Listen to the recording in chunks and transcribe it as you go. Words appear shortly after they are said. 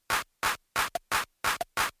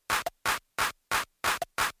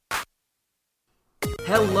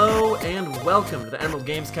Hello and welcome to the Emerald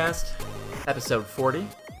Gamescast, episode 40.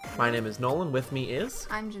 My name is Nolan, with me is...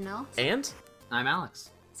 I'm Janelle. And? I'm Alex.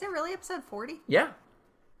 Is it really episode 40? Yeah.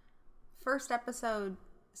 First episode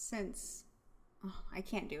since... Oh, I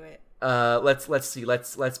can't do it. Let's see,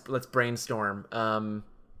 let's brainstorm. Well,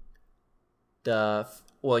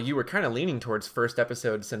 you were kind of leaning towards first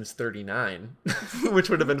episode since 39, which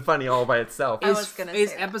would have been funny all by itself.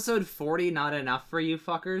 Is episode 40 not enough for you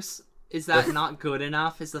fuckers? Is that not good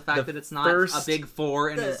enough? Is the fact that it's not a big 4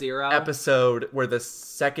 and a 0? Episode where the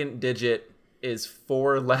second digit is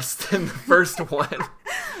 4 less than the first one.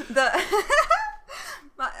 The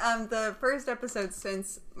first episode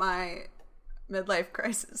since my midlife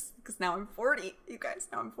crisis, because now I'm 40. You guys,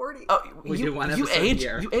 now I'm 40. Oh, we do one episode a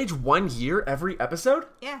year. You age 1 year every episode?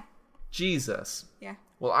 Yeah. Jesus. Yeah.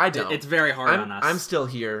 Well, I don't. It's very hard on us. I'm still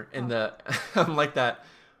here in the... I'm like that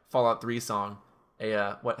Fallout 3 song.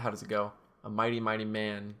 How does it go? A mighty, mighty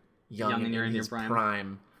man, young and in his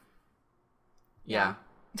prime. Yeah.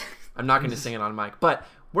 I'm not going to sing it on mic, but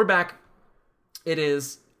we're back. It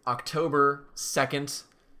is October 2nd,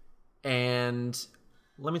 and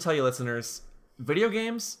let me tell you, listeners, video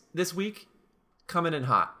games this week coming in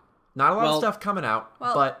hot. Not a lot of stuff coming out,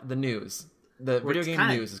 but the news. The video game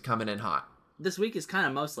news is coming in hot. This week is kind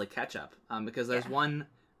of mostly catch-up, because there's one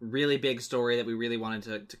really big story that we really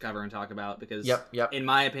wanted to cover and talk about, because in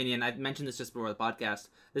my opinion, I've mentioned this just before the podcast,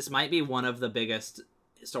 this might be one of the biggest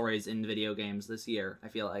stories in video games this year, I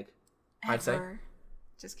feel like. I'd say.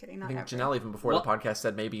 Just kidding, not I think ever. Janelle, even before the podcast,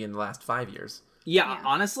 said maybe in the last 5 years. Yeah,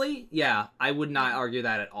 honestly, I would not argue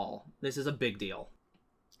that at all. This is a big deal.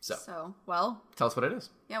 So, well... Tell us what it is.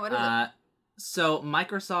 Yeah, what is it? So,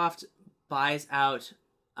 Microsoft buys out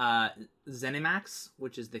ZeniMax,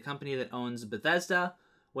 which is the company that owns Bethesda,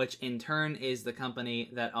 which in turn is the company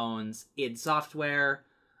that owns id Software,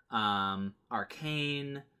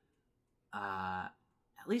 Arcane, at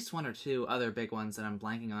least one or two other big ones that I'm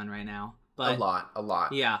blanking on right now. But a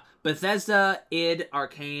lot. Yeah, Bethesda, id,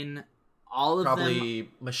 Arcane, all of them. Probably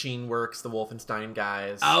Machine Works, the Wolfenstein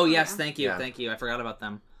guys. Oh yes, thank you. I forgot about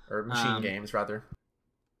them. Or Machine Games, rather.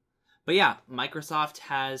 But yeah, Microsoft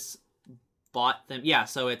has bought them. Yeah,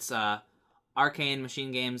 so it's Arcane,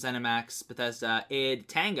 Machine Games, ZeniMax, Bethesda, id,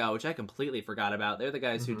 Tango, which I completely forgot about. They're the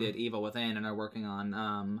guys who did Evil Within and are working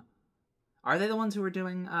on... Are they the ones who are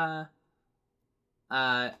doing...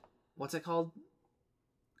 what's it called?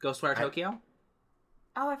 Ghostwire Tokyo?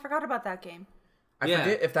 Oh, I forgot about that game. I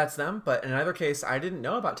forget if that's them, but in either case, I didn't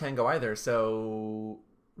know about Tango either, so...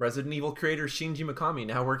 Resident Evil creator Shinji Mikami,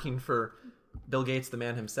 now working for Bill Gates, the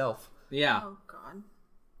man himself. Yeah. Oh, God.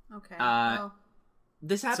 Okay.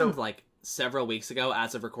 This happened, several weeks ago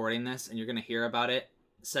as of recording this, and you're going to hear about it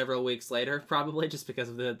several weeks later, probably, just because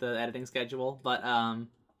of the editing schedule. But I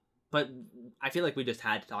feel like we just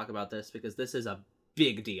had to talk about this, because this is a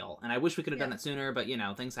big deal. And I wish we could have done it sooner, but,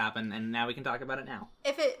 things happen, and now we can talk about it now.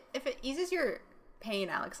 If it eases your pain,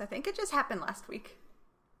 Alex, I think it just happened last week.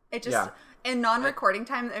 It just, in non-recording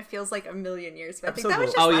time, it feels like a million years. But I think that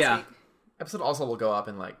was just last week. Episode also will go up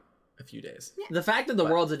in, a few days. Yeah. The fact that the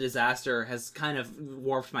world's a disaster has kind of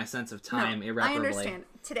warped my sense of time irreparably. I understand.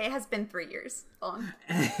 Today has been 3 years long.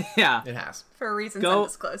 Yeah. It has. For reasons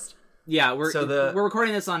undisclosed. Yeah, we're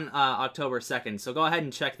recording this on October 2nd, so go ahead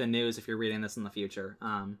and check the news if you're reading this in the future.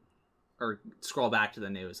 Or scroll back to the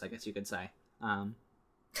news, I guess you could say.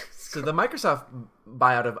 So the Microsoft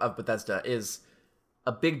buyout of Bethesda is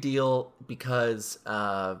a big deal because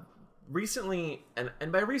recently,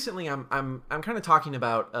 and by recently I'm kind of talking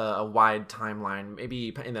about a wide timeline,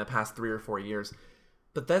 maybe in the past 3 or 4 years.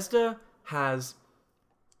 Bethesda has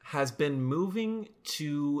been moving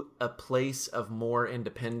to a place of more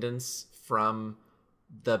independence from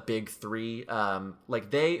the big three.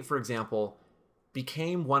 They, for example,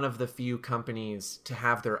 became one of the few companies to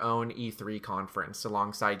have their own E3 conference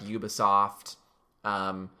alongside Ubisoft,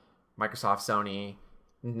 Microsoft, Sony,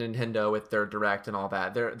 Nintendo with their Direct and all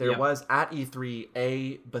that. There was at E3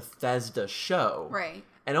 a Bethesda show. Right.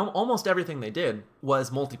 And almost everything they did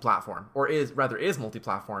was multi-platform, or is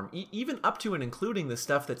multi-platform, even up to and including the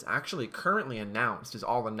stuff that's actually currently announced is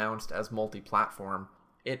all announced as multi-platform,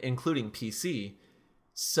 including PC.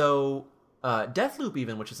 So Deathloop,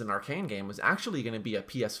 even, which is an Arcane game, was actually going to be a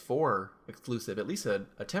PS4 exclusive, at least a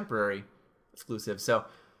temporary exclusive. So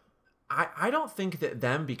I don't think that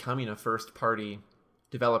them becoming a first-party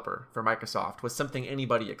developer for Microsoft was something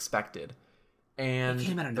anybody expected. And it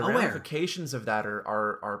came out of the nowhere. ramifications of that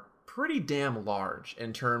are pretty damn large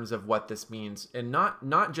in terms of what this means. And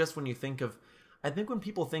not just when you think of... I think when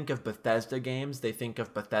people think of Bethesda games, they think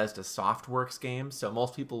of Bethesda Softworks games. So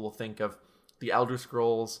most people will think of the Elder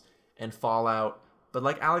Scrolls and Fallout But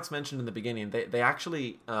like Alex mentioned in the beginning, they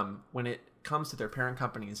actually, when it comes to their parent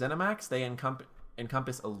company, ZeniMax, they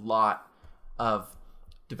encompass a lot of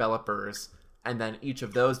developers. And then each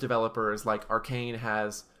of those developers, like Arcane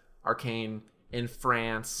has Arcane in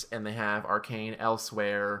France, and they have Arcane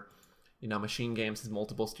elsewhere. Machine Games has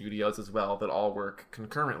multiple studios as well that all work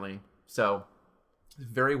concurrently. So,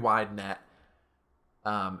 very wide net.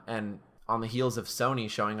 And on the heels of Sony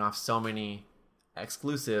showing off so many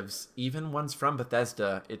exclusives, even ones from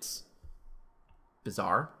Bethesda, it's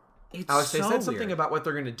bizarre. Alex, they said something about what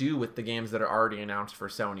they're going to do with the games that are already announced for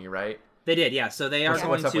Sony, right? They did, yeah. So they are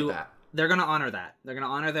going to... with that? They're going to honor that. They're going to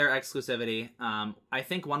honor their exclusivity. I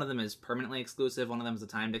think one of them is permanently exclusive. One of them is a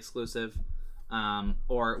timed exclusive.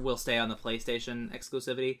 Or will stay on the PlayStation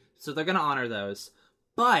exclusivity. So they're going to honor those.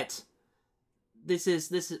 But this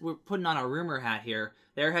is we're putting on a rumor hat here.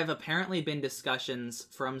 There have apparently been discussions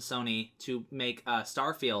from Sony to make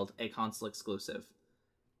Starfield a console exclusive.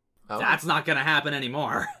 Oh. That's not going to happen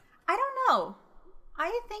anymore. I don't know.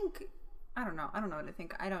 I don't know. I don't know what I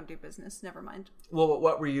think. I don't do business. Never mind. Well,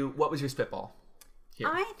 what was your spitball here?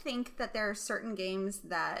 I think that there are certain games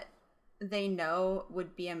that they know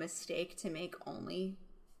would be a mistake to make only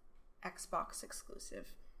Xbox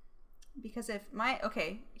exclusive. Because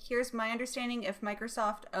here's my understanding. If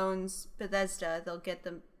Microsoft owns Bethesda, they'll get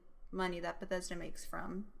the money that Bethesda makes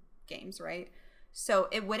from games, right? So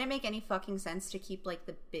it wouldn't make any fucking sense to keep like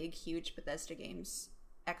the big, huge Bethesda games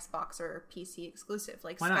Xbox or PC exclusive.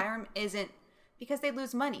 Like Skyrim isn't, because they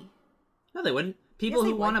lose money. No, they wouldn't. People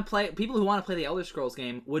who want to play the Elder Scrolls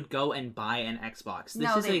game would go and buy an Xbox.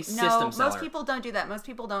 This is a system seller. Most people don't do that. Most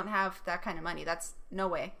people don't have that kind of money. That's no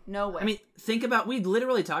way. I mean, think about, we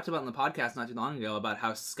literally talked about in the podcast not too long ago about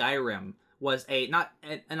how Skyrim was not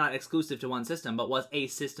exclusive to one system, but was a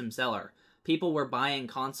system seller. People were buying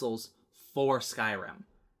consoles for Skyrim.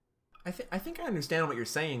 I think I understand what you're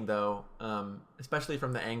saying, though, especially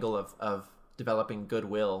from the angle of developing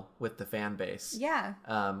goodwill with the fan base. Yeah.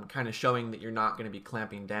 Kind of showing that you're not going to be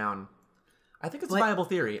clamping down. I think it's a viable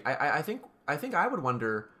theory. I think I would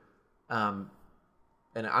wonder, and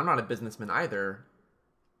I'm not a businessman either,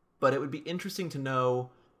 but it would be interesting to know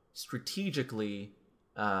strategically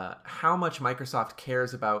how much Microsoft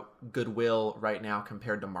cares about goodwill right now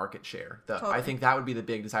compared to market share. Totally. I think that would be the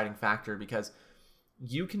big deciding factor, because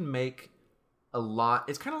you can make a lot.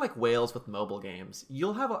 It's kind of like whales with mobile games.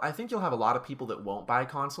 I think you'll have a lot of people that won't buy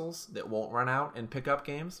consoles, that won't run out and pick up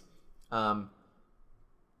games. But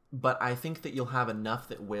I think that you'll have enough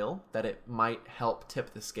that it might help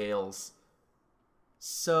tip the scales.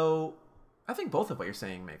 So I think both of what you're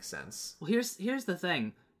saying makes sense. Well, here's the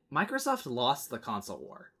thing. Microsoft lost the console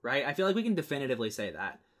war, right? I feel like we can definitively say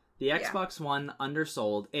that. The Xbox One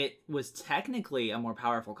undersold. It was technically a more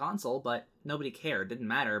powerful console, but nobody cared. Didn't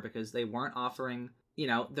matter, because they weren't offering,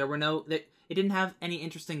 it didn't have any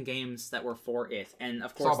interesting games that were for it. And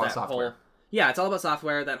of course, it's all about software. It's all about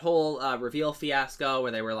software. That whole reveal fiasco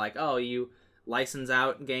where they were like, oh, you license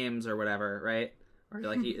out games or whatever, right? Or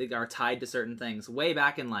like you are tied to certain things. Way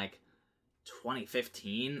back in like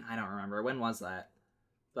 2015, I don't remember. When was that?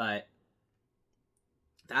 But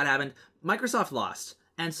that happened. Microsoft lost.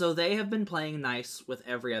 And so they have been playing nice with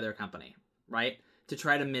every other company, right? To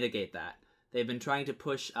try to mitigate that. They've been trying to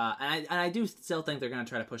push, and I do still think they're going to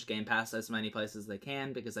try to push Game Pass as many places as they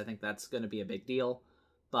can, because I think that's going to be a big deal.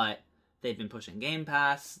 But they've been pushing Game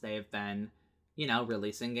Pass. They've been,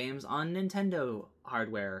 releasing games on Nintendo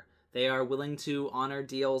hardware. They are willing to honor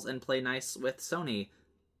deals and play nice with Sony.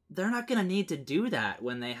 They're not going to need to do that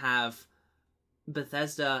when they have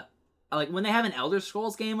Bethesda, like when they have an Elder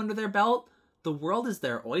Scrolls game under their belt. The world is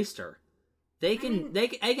their oyster. They can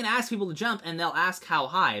ask people to jump, and they'll ask how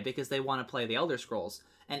high, because they want to play the Elder Scrolls.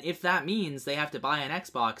 And if that means they have to buy an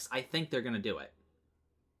Xbox, I think they're going to do it.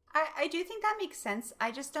 I do think that makes sense.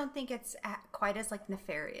 I just don't think it's quite as like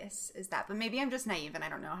nefarious as that. But maybe I'm just naive and I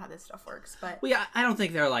don't know how this stuff works. But well, yeah, I don't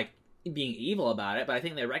think they're like being evil about it, but I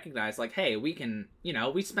think they recognize like, hey, we can,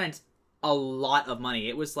 we spent a lot of money.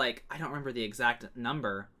 It was like, I don't remember the exact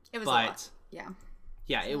number. It was a lot. Yeah.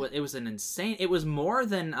 Yeah, it was an insane. It was more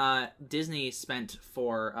than Disney spent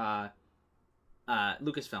for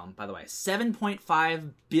Lucasfilm, by the way.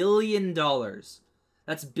 $7.5 billion.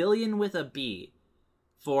 That's billion with a B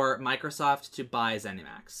for Microsoft to buy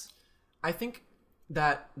ZeniMax. I think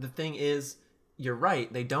that the thing is, you're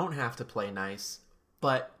right. They don't have to play nice,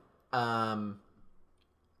 but I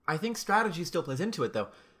think strategy still plays into it, though.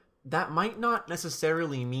 That might not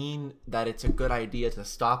necessarily mean that it's a good idea to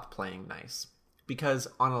stop playing nice. Because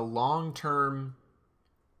on a long-term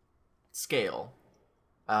scale,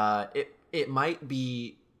 it might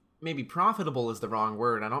be maybe profitable is the wrong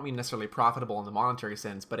word. I don't mean necessarily profitable in the monetary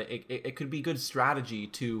sense, but it could be good strategy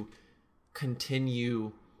to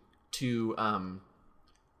continue to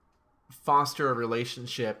foster a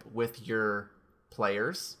relationship with your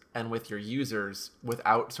players and with your users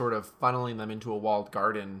without sort of funneling them into a walled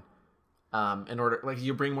garden. In order, like,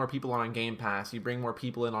 you bring more people on Game Pass, you bring more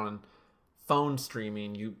people in on phone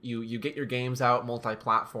streaming, you get your games out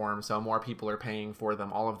multi-platform, so more people are paying for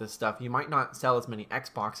them, all of this stuff. You might not sell as many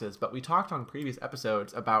Xboxes, but we talked on previous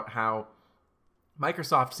episodes about how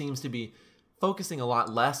Microsoft seems to be focusing a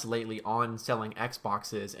lot less lately on selling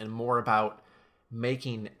Xboxes and more about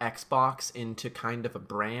making Xbox into kind of a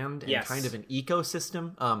brand and kind of an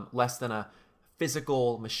ecosystem, less than a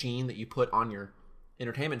physical machine that you put on your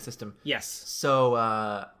entertainment system. Yes. So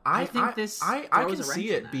I think this I can see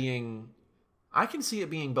it being, I can see it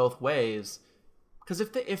being both ways, because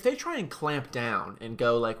if they try and clamp down and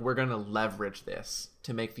go like, we're gonna leverage this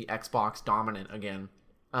to make the Xbox dominant again,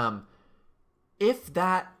 if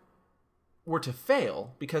that were to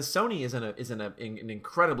fail, because Sony is in an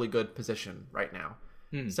incredibly good position right now.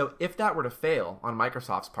 So if that were to fail on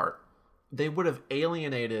Microsoft's part, they would have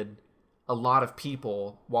alienated a lot of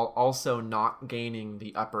people while also not gaining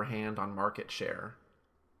the upper hand on market share.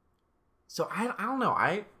 So I don't know.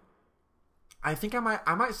 I think I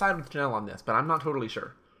might side with Janelle on this, but I'm not totally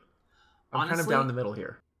sure. I'm honestly kind of down the middle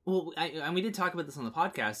here. Well, and we did talk about this on the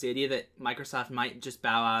podcast, the idea that Microsoft might just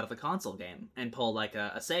bow out of the console game and pull like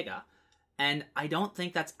a Sega. And I don't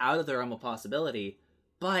think that's out of the realm of possibility,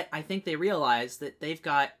 but I think they realize that they've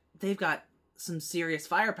got some serious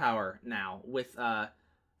firepower now with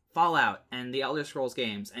Fallout and the Elder Scrolls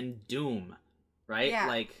games and Doom, right? Yeah.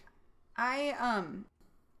 Like, I am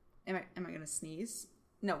I gonna sneeze?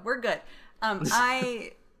 No, we're good.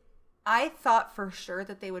 I thought for sure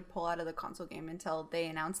that they would pull out of the console game until they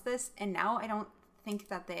announced this, and now I don't think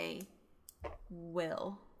that they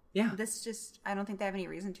will. Yeah. I don't think they have any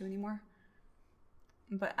reason to anymore.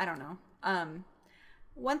 But I don't know.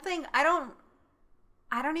 One thing, I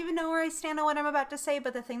don't even know where I stand on what I'm about to say,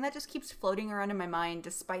 but the thing that just keeps floating around in my mind,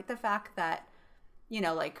 despite the fact that,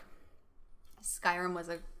 like, Skyrim was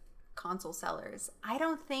a console sellers, I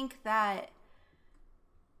don't think that...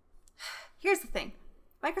 Here's the thing.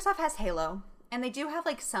 Microsoft has Halo, and they do have,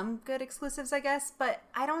 like, some good exclusives, I guess, but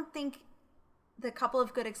I don't think the couple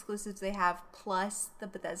of good exclusives they have, plus the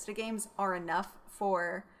Bethesda games, are enough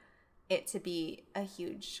for it to be a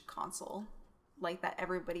huge console like that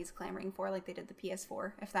everybody's clamoring for, like they did the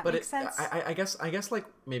PS4, if that makes sense. I guess like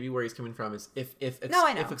maybe where he's coming from is if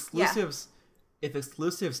exclusives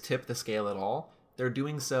tip the scale at all, they're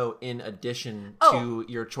doing so in addition to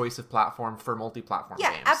your choice of platform for multi-platform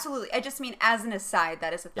games. Yeah, absolutely. I just mean as an aside,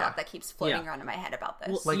 that is a thought that keeps floating around in my head about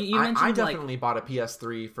this. Well, like I definitely bought a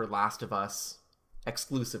PS3 for Last of Us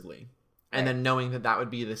exclusively, and then knowing that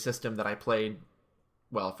would be the system that I played,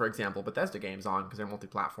 well, for example, Bethesda games on, because they're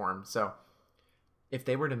multi-platform. So if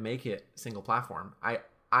they were to make it single platform,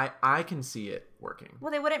 I can see it working.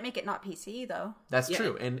 Well, they wouldn't make it not PC though. That's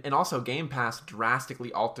true. And also Game Pass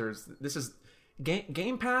drastically alters. This is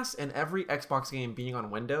Game Pass, and every Xbox game being on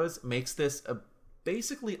Windows makes this a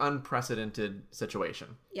basically unprecedented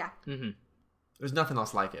situation. Yeah. Mm-hmm. There's nothing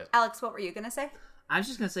else like it. Alex, what were you going to say? I was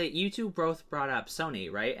just going to say, you two both brought up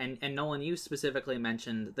Sony, right? And Nolan, you specifically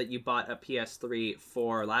mentioned that you bought a PS3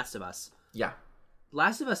 for Last of Us. Yeah.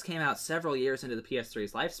 Last of Us came out several years into the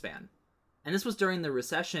PS3's lifespan. And this was during the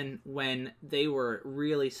recession when they were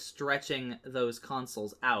really stretching those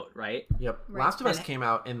consoles out, right? Yep. Right. Last of Us came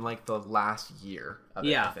out in like the last year of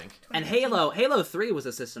it, I think. And Halo 3 was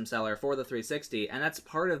a system seller for the 360, and that's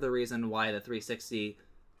part of the reason why the 360,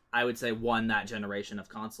 I would say, won that generation of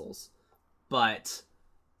consoles. But,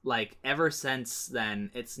 like, ever since then,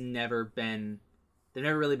 they've never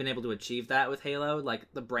really been able to achieve that with Halo.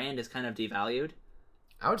 Like, the brand is kind of devalued.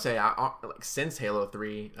 I would say, like, since Halo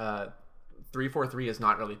 3, 343 has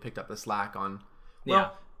not really picked up the slack on...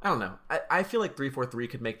 Well, I don't know. I feel like 343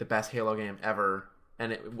 could make the best Halo game ever,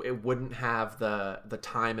 and it wouldn't have the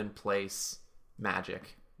time and place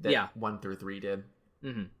magic that 1 through 3 did.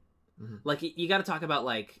 Mm-hmm. Mm-hmm. Like, you got to talk about,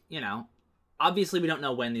 like, obviously we don't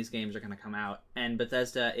know when these games are going to come out, and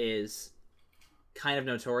Bethesda is kind of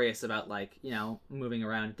notorious about, like, moving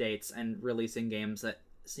around dates and releasing games that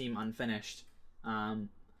seem unfinished.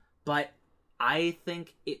 But I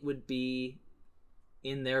think it would be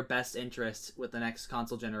in their best interest with the next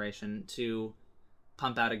console generation to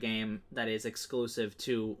pump out a game that is exclusive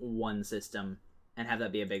to one system and have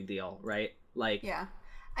that be a big deal, right? Like, yeah,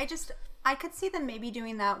 I could see them maybe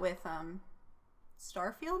doing that with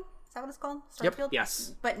Starfield. Is that what it's called? Starfield? Yep.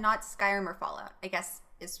 Yes. But not Skyrim or Fallout, I guess,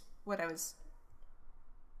 is what I was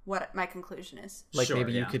what my conclusion is. Like Sure,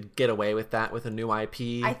 maybe you yeah. could get away with that with a new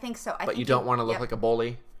IP. I think so. But you don't want to look yep. like a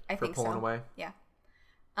bully I for think pulling so. away. Yeah.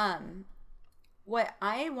 What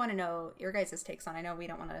I want to know your guys' takes on, I know we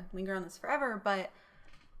don't want to linger on this forever, but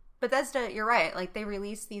Bethesda, you're right. Like, they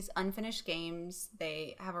release these unfinished games.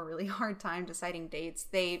 They have a really hard time deciding dates.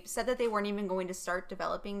 They said that they weren't even going to start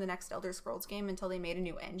developing the next Elder Scrolls game until they made a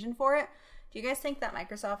new engine for it. Do you guys think that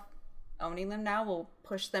Microsoft owning them now will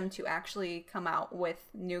push them to actually come out with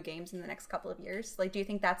new games in the next couple of years? Like, do you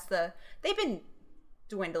think that's they've been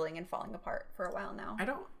dwindling and falling apart for a while now? I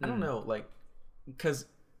don't know, like, because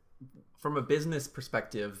from a business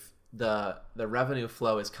perspective, the revenue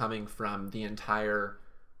flow is coming from the entire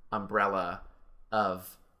umbrella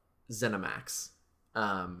of ZeniMax,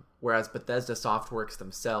 whereas Bethesda Softworks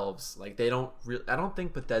themselves, like, I don't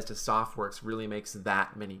think Bethesda Softworks really makes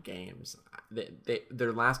that many games.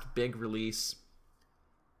 Their last big release,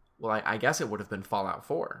 well, I guess it would have been Fallout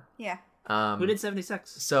 4. Yeah. Who did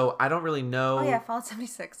 76? So I don't really know. Oh, yeah, Fallout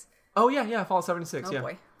 76. Oh yeah, Fallout 76. Oh, yeah.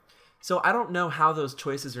 boy. So I don't know how those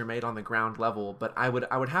choices are made on the ground level, but I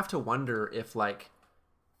would have to wonder if, like,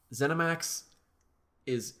 ZeniMax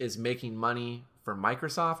is making money for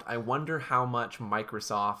Microsoft. I wonder how much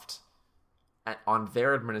Microsoft on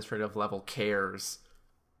their administrative level cares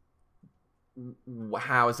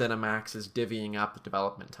how ZeniMax is divvying up the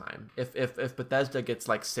development time. If Bethesda gets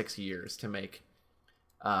like 6 years to make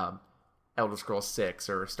Elder Scrolls 6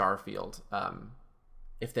 or Starfield,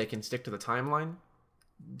 if they can stick to the timeline,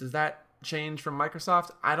 does that change from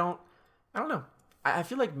Microsoft? I don't know. I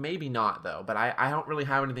feel like maybe not, though, but I don't really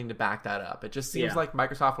have anything to back that up. It just seems like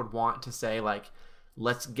Microsoft would want to say, like,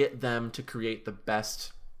 let's get them to create the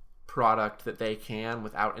best product that they can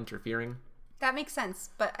without interfering. That makes sense,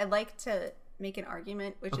 but I'd like to make an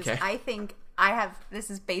argument, which Okay. is, I think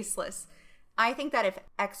this is baseless. I think that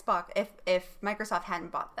if Microsoft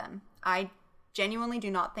hadn't bought them, I genuinely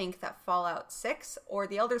do not think that Fallout 6 or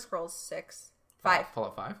the Elder Scrolls 5.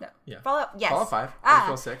 Fallout 5? No. Yeah. Fallout 5, Elder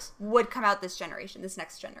Scrolls 6. would come out this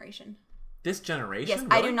next generation. This generation? Yes,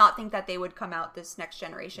 Really? I do not think that they would come out this next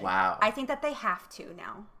generation. Wow. I think that they have to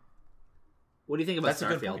now. What do you think about That's a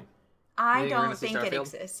good Starfield? point. I think we're gonna don't see think it Starfield?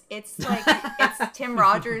 exists. It's like, it's Tim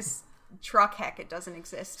Rogers' truck. Heck, it doesn't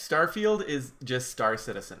exist. Starfield is just Star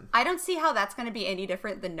Citizen. I don't see how that's going to be any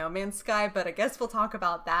different than No Man's Sky, but I guess we'll talk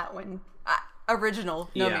about that when original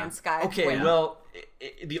No Yeah. Man's Sky. Okay, when- well,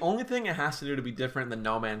 the only thing it has to do to be different than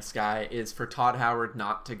No Man's Sky is for Todd Howard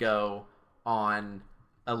not to go on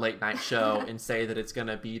a late night show and say that it's going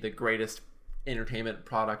to be the greatest entertainment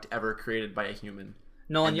product ever created by a human.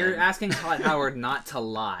 Nolan, And you're then- asking Todd Howard not to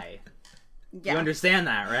lie. yeah. You understand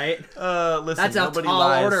that, right? Listen, That's a nobody tall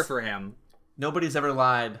lies. order for him. Nobody's ever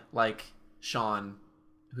lied like Sean,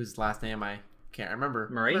 whose last name I can't remember.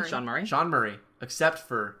 Murray? Sean Murray? Sean Murray, except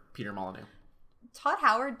for Peter Molyneux. Todd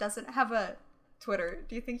Howard doesn't have a Twitter.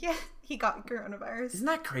 Do you think he got coronavirus? Isn't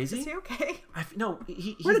that crazy? Is he okay? No,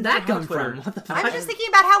 he Where did never that had come Twitter. from? What the I'm fuck? just thinking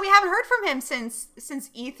about how we haven't heard from him since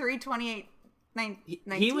E3 2019.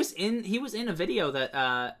 He was in a video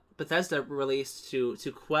that Bethesda released to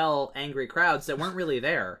quell angry crowds that weren't really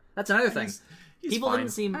there. That's another thing. He's People fine.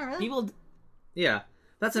 didn't seem Oh, really? people. Yeah,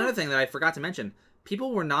 that's another thing that I forgot to mention.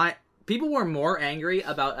 People were more angry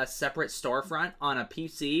about a separate storefront on a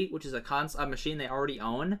PC, which is a machine they already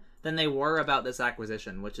own, than they were about this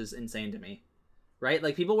acquisition, which is insane to me. Right?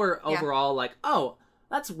 Like, people were overall like, "Oh,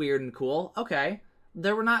 that's weird and cool." Okay,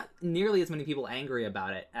 there were not nearly as many people angry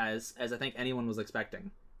about it as I think anyone was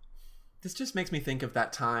expecting. This just makes me think of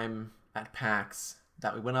that time at PAX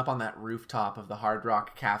that we went up on that rooftop of the Hard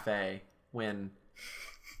Rock Cafe when,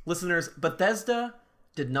 listeners, Bethesda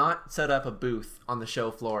did not set up a booth on the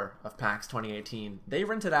show floor of PAX 2018. They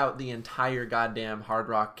rented out the entire goddamn Hard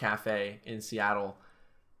Rock Cafe in Seattle,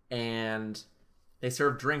 and they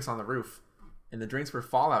served drinks on the roof, and the drinks were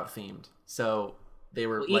Fallout themed. So they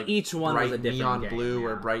were like each one was bright a different neon game, blue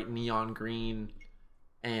or yeah. bright neon green,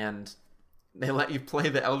 and they let you play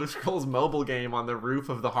the Elder Scrolls mobile game on the roof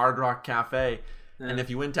of the Hard Rock Cafe. And if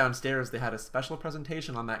you went downstairs, they had a special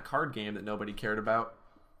presentation on that card game that nobody cared about.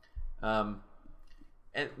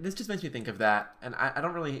 And this just makes me think of that. And I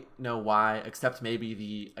don't really know why, except maybe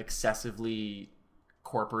the excessively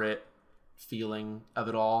corporate feeling of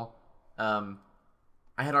it all. I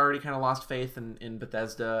had already kind of lost faith in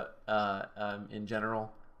Bethesda in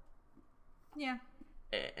general. Yeah.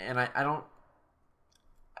 And I don't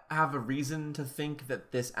have a reason to think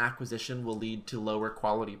that this acquisition will lead to lower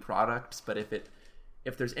quality products, but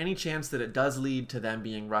if there's any chance that it does lead to them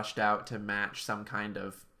being rushed out to match some kind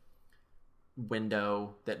of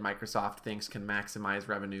window that Microsoft thinks can maximize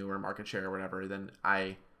revenue or market share or whatever, then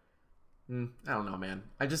I'm I don't know, man.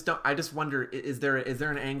 I just wonder, is there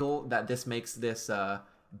an angle that this makes this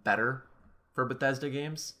better for Bethesda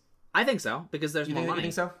games? I think so, because there's more money. You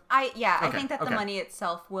think so? I Okay, think that the okay. money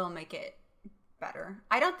itself will make it better.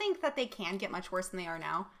 I don't think that they can get much worse than they are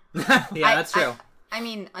now. Yeah, that's true. I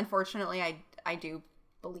mean, unfortunately, I do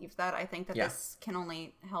believe that. I think that Yeah. this can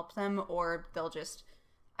only help them, or they'll just.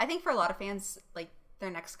 I think for a lot of fans, like their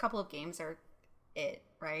next couple of games are it,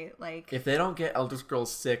 right? Like If they don't get Elder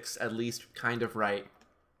Scrolls 6 at least kind of right,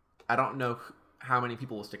 I don't know how many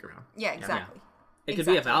people will stick around. yeah, exactly. It could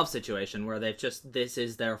be a Valve situation where they've just, this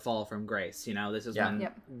is their fall from grace. You know, this is when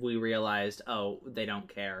Yep. we realized, oh, they don't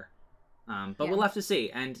care. But Yeah. we'll have to see,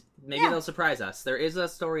 and maybe Yeah. they'll surprise us. There is a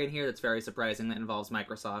story in here that's very surprising that involves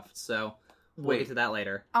Microsoft, so we'll get to that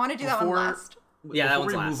later. I want to do that one last. Yeah, that Before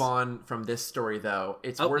one's we last. move on from this story, though,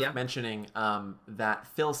 it's worth mentioning that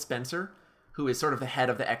Phil Spencer, who is sort of the head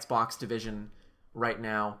of the Xbox division right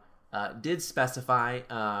now, did specify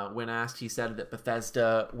when asked, he said that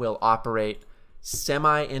Bethesda will operate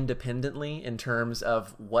semi-independently in terms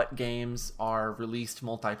of what games are released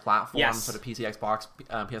multi-platform, Yes. sort of PC, Xbox,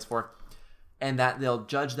 PS4, and that they'll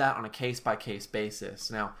judge that on a case-by-case basis.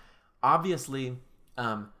 Now, obviously,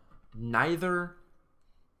 neither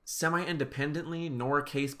semi-independently nor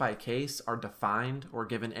case-by-case are defined or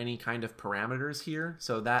given any kind of parameters here,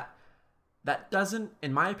 so that doesn't,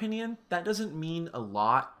 in my opinion, that doesn't mean a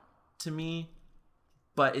lot to me.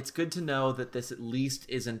 But it's good to know that this at least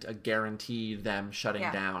isn't a guarantee them shutting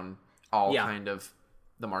down all kind of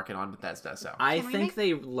the market on Bethesda. So I think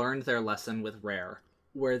they learned their lesson with Rare,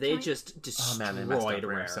 where they just destroyed they messed up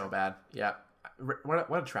Rare. so bad. Yeah,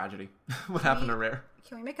 what a tragedy. What happened to Rare?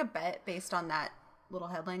 Can we make a bet based on that little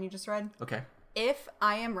headline you just read? Okay. If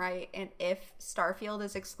I am right, and if Starfield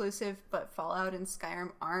is exclusive, but Fallout and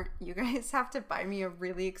Skyrim aren't, you guys have to buy me a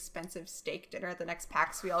really expensive steak dinner at the next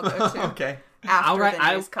PAX we all go to. Okay. After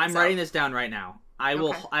the news comes I'm writing out. this down right now. I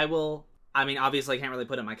will. I mean, obviously, I can't really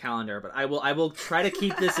put it in my calendar, but I will try to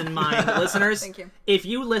keep this in mind, listeners. Thank you. If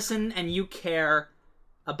you listen and you care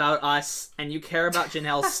about us and you care about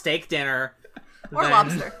Janelle's steak dinner, Or then-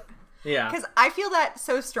 lobster. Yeah, Because I feel that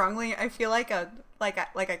so strongly. I feel like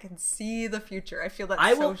I can see the future. I feel that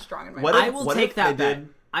so strong in my what mind. if- I will what take if that they bet. did-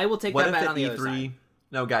 I will take What that if bet at on the other E3? side.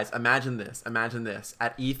 No, guys, imagine this. Imagine this.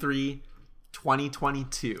 At E3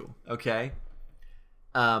 2022, okay?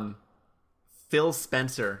 Phil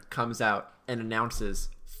Spencer comes out and announces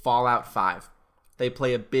Fallout 5. They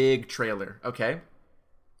play a big trailer, okay?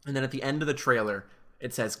 And then at the end of the trailer,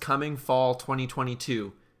 it says coming fall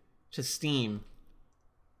 2022 to Steam,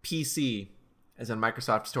 PC, as in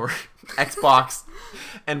Microsoft Store, Xbox,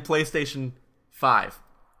 and PlayStation 5.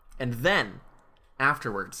 And then,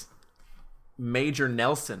 afterwards, Major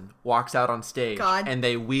Nelson walks out on stage and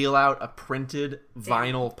they wheel out a printed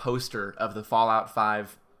vinyl poster of the Fallout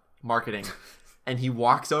 5 marketing. And he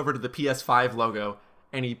walks over to the PS5 logo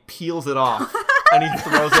and he peels it off and he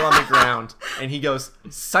throws it on the ground. And he goes,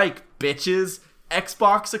 "Psych, bitches!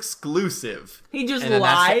 Xbox exclusive." He just And then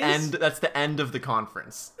lies. that's the end of the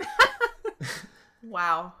conference.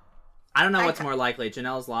 Wow. I don't know what's more likely,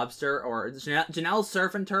 Janelle's Lobster or Janelle's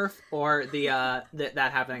Surf and Turf or the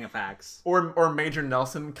that happening at PAX. Or Major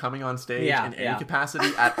Nelson coming on stage in any capacity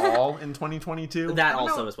at all in 2022. That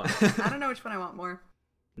also as well. I don't know which one I want more.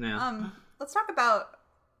 Yeah. Let's talk about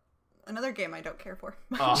another game I don't care for.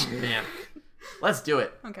 Oh, man. Let's do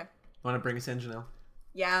it. Okay. Want to bring us in, Janelle?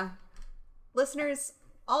 Yeah. Listeners,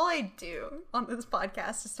 all I do on this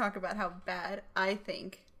podcast is talk about how bad I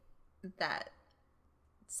think that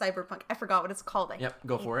Cyberpunk, I forgot what it's called. Yep,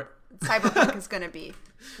 go for it. Cyberpunk is going to be.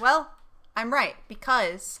 Well, I'm right,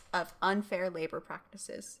 because of unfair labor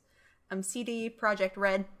practices. CD Projekt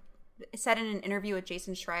Red said in an interview with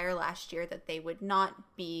Jason Schreier last year that they would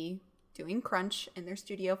not be doing crunch in their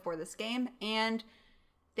studio for this game, and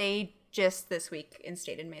they just this week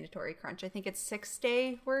instated mandatory crunch. I think it's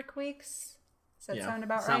 6-day work weeks. Does that sound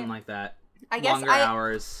about right? Something like that. I guess Longer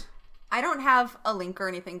hours. I don't have a link or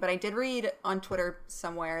anything, but I did read on Twitter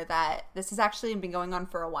somewhere that this has actually been going on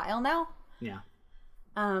for a while now. Yeah.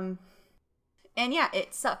 And yeah,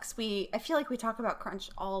 it sucks. I feel like we talk about crunch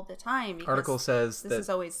all the time. Because Article says this that is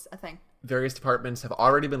always a thing. various departments have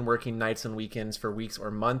already been working nights and weekends for weeks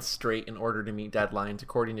or months straight in order to meet deadlines,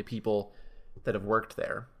 according to people that have worked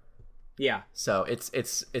there. Yeah. So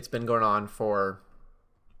it's been going on for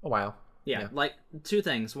a while. Yeah, like two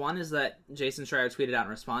things. One is that Jason Schreier tweeted out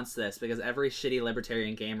in response to this because every shitty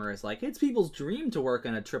libertarian gamer is like, it's people's dream to work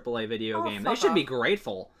in a AAA video game. They should be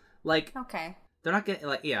grateful. Like, okay, they're not getting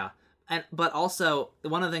but also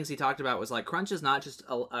one of the things he talked about was like crunch is not just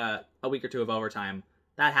a week or two of overtime.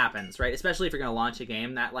 That happens, right? Especially if you're going to launch a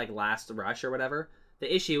game, that like last rush or whatever.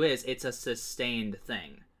 The issue is it's a sustained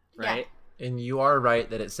thing, right? And you are right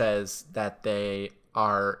that it says that they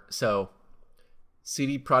are... So,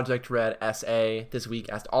 CD Projekt Red SA this week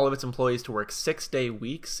asked all of its employees to work 6-day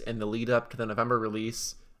weeks in the lead up to the November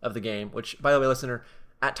release of the game, which, by the way, listener,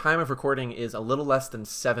 at time of recording is a little less than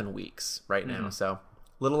 7 weeks right now. So, a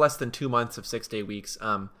little less than 2 months of 6-day weeks.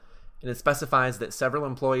 And it specifies that several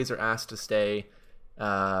employees are asked to stay...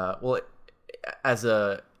 as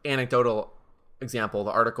a anecdotal example,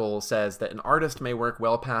 the article says that an artist may work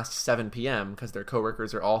well past 7 p.m. because their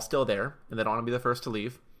coworkers are all still there and they don't want to be the first to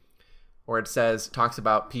leave. Or it talks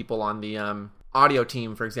about people on the audio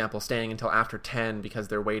team, for example, staying until after 10 because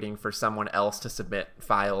they're waiting for someone else to submit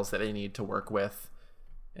files that they need to work with.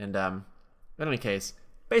 And in any case,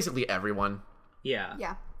 basically everyone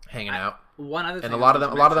hanging out. One other thing, and a lot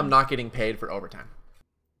of them not getting paid for overtime.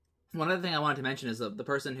 One other thing I wanted to mention is the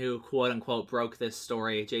person who quote unquote broke this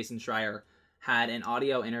story, Jason Schreier, had an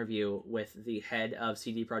audio interview with the head of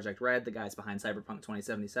CD Projekt Red, the guys behind Cyberpunk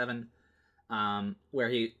 2077, where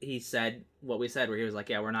he said what we said, where he was like,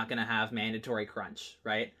 yeah, we're not going to have mandatory crunch,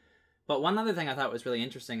 right? But one other thing I thought was really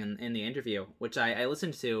interesting in the interview, which I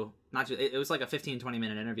listened to, it was like a 15-20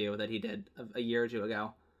 minute interview that he did a year or two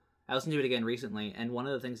ago. I listened to it again recently, and one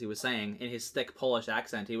of the things he was saying, in his thick Polish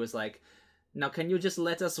accent, he was like, now, can you just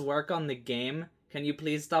let us work on the game? Can you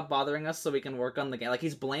please stop bothering us so we can work on the game? Like,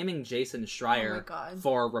 he's blaming Jason Schreier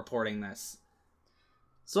for reporting this.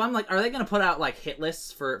 So I'm like, are they going to put out, like, hit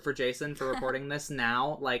lists for Jason for reporting this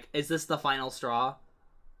now? Like, is this the final straw?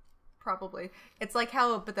 Probably. It's like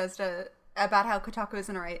how Bethesda, about how Kotaku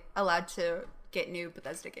isn't allowed to get new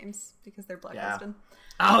Bethesda games because they're blacklisted.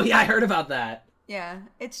 Yeah. Oh, yeah, I heard about that. Yeah,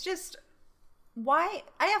 it's just, why?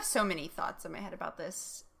 I have so many thoughts in my head about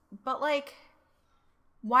this. But, like,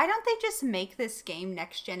 why don't they just make this game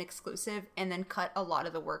next-gen exclusive and then cut a lot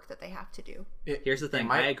of the work that they have to do? Here's the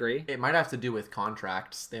thing, I agree. It might have to do with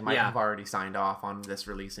contracts. They might have already signed off on this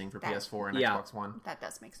releasing for PS4 and Xbox One. That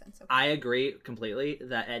does make sense. Okay. I agree completely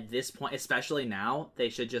that at this point, especially now, they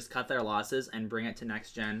should just cut their losses and bring it to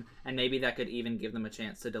next-gen, and maybe that could even give them a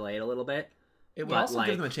chance to delay it a little bit. It would also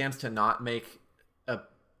give them a chance to not make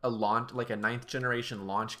a launch, like a 9th-generation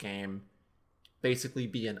launch game basically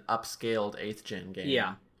be an upscaled 8th gen game.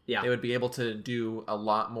 Yeah. They would be able to do a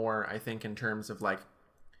lot more, I think, in terms of, like,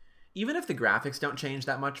 even if the graphics don't change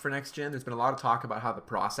that much for next gen, there's been a lot of talk about how the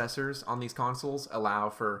processors on these consoles allow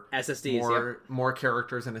for SSDs, more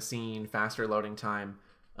characters in a scene, faster loading time.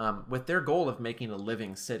 With their goal of making a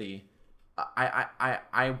living city,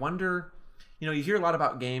 I wonder, you hear a lot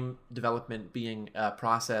about game development being a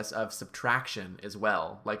process of subtraction as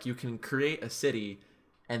well. Like, you can create a city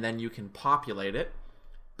and then you can populate it,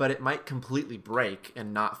 but it might completely break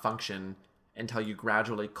and not function until you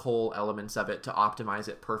gradually cull elements of it to optimize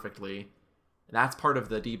it perfectly. That's part of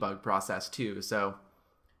the debug process too. So,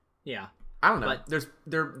 yeah, I don't know.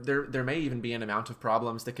 But there may even be an amount of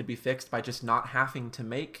problems that could be fixed by just not having to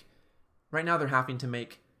make. Right now, they're having to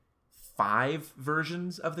make 5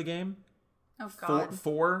 versions of the game. Oh God!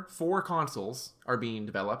 Four consoles are being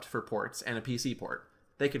developed for ports and a PC port.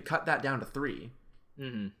 They could cut that down to 3.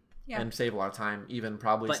 Mm-hmm. Yeah. And save a lot of time, save a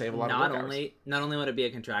lot of work hours. Not only would it be a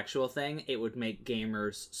contractual thing, it would make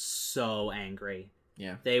gamers so angry.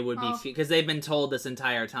 Yeah. They would be, because they've been told this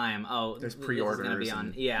entire time, there's pre-orders. Going to be on.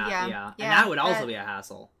 And... Yeah. And that would also be a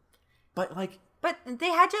hassle. But they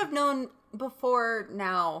had to have known before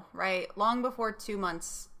now, right? Long before 2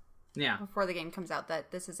 months before the game comes out that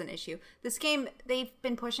this is an issue. This game, they've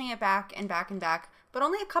been pushing it back and back and back, but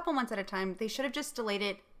only a couple months at a time. They should have just delayed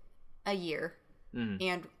it a year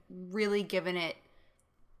and really given it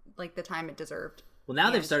like the time it deserved. Well,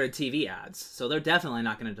 now they've started TV ads, so they're definitely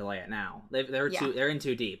not going to delay it now. They're in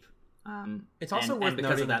too deep. It's also worth because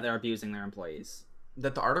noting of that they're abusing their employees.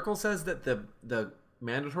 That the article says that the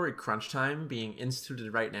mandatory crunch time being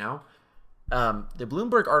instituted right now, the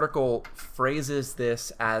Bloomberg article phrases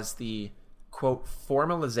this as the quote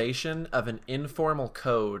formalization of an informal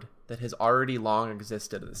code that has already long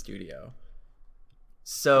existed in the studio.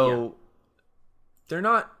 So they're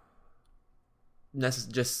not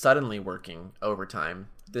just suddenly working overtime.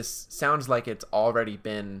 This sounds like it's already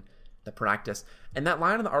been the practice. And that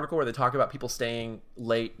line in the article where they talk about people staying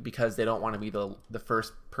late because they don't want to be the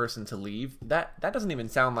first person to leave, that doesn't even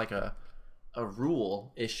sound like a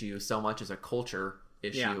rule issue so much as a culture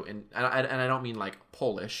issue. Yeah. And I don't mean like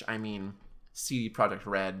Polish. I mean CD Projekt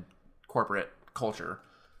Red corporate culture.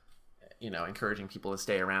 Encouraging people to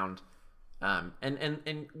stay around.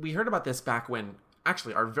 And we heard about this back when,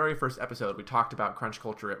 actually, our very first episode, we talked about crunch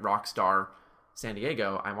culture at Rockstar San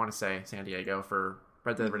Diego. I want to say San Diego for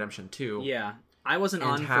Red Dead Redemption 2. Yeah. I wasn't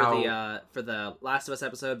And on how- for the Last of Us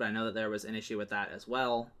episode, but I know that there was an issue with that as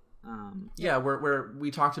well. Yeah, where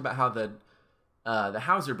we talked about how the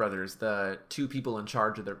Hauser brothers, the two people in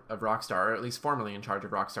charge of Rockstar, or at least formerly in charge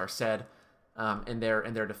of Rockstar, said in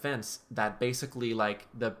their defense that basically like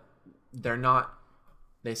they're not.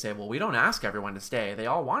 They say, well, we don't ask everyone to stay. They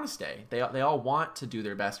all want to stay. They all want to do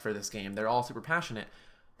their best for this game. They're all super passionate.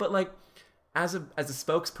 But like, as a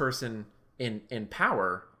spokesperson in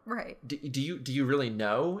power, Right. do you really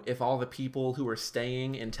know if all the people who are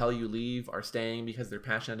staying until you leave are staying because they're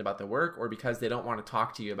passionate about the work or because they don't want to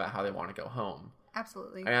talk to you about how they want to go home?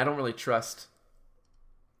 Absolutely. I don't really trust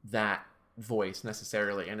that voice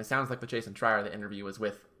necessarily, and it sounds like with Jason Schreier, the interview was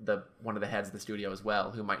with one of the heads of the studio as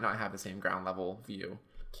well, who might not have the same ground level view.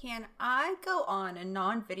 Can I go on a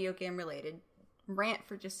non-video game related rant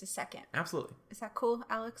for just a second? Absolutely. Is that cool,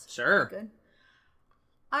 Alex? Sure. Good.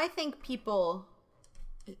 I think people,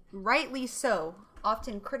 rightly so,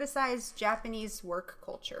 often criticize Japanese work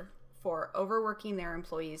culture for overworking their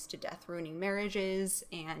employees to death, ruining marriages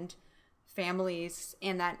and families,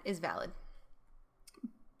 and that is valid.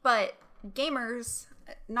 But gamers,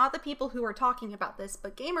 not the people who are talking about this,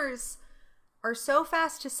 but gamers are so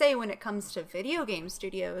fast to say when it comes to video game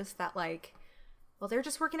studios that like, well, they're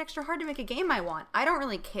just working extra hard to make a game I want. I don't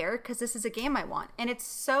really care because this is a game I want. And it's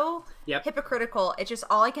so hypocritical. It's just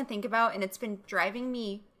all I can think about, and it's been driving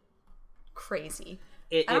me crazy.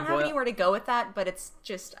 I don't have anywhere to go with that, but it's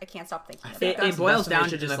just, I can't stop thinking about it. It boils down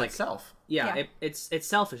to just like itself. Yeah. It's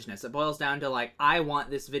selfishness. It boils down to like, I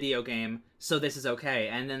want this video game, so this is okay.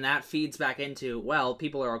 And then that feeds back into, well,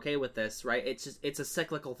 people are okay with this, right? It's a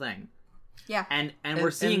cyclical thing. Yeah. And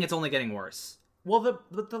we're seeing it's only getting worse. Well,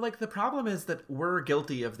 the problem is that we're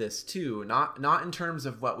guilty of this too, not in terms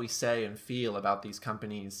of what we say and feel about these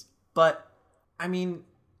companies, but I mean,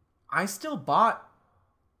 I still bought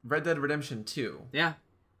Red Dead Redemption 2. Yeah.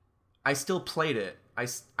 I still played it.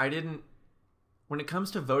 I didn't. When it comes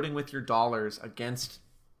to voting with your dollars against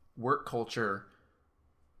work culture,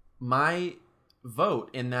 my vote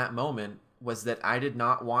in that moment was that I did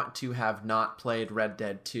not want to have not played Red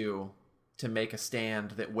Dead 2 to make a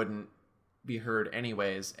stand that wouldn't be heard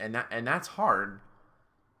anyways, and that's hard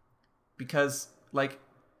because like,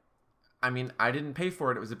 I mean, I didn't pay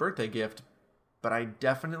for it. It was a birthday gift, but I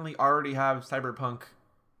definitely already have Cyberpunk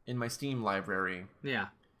in my Steam library. Yeah.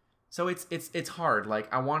 So it's hard.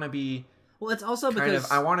 Like, I want to be. Well, it's also because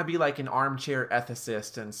I want to be like an armchair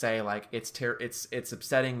ethicist and say like it's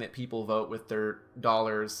upsetting that people vote with their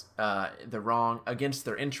dollars against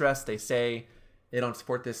their interests. They say they don't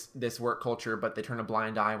support this work culture, but they turn a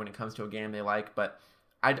blind eye when it comes to a game they like. But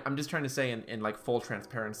I'm just trying to say in like full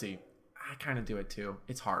transparency, I kind of do it too.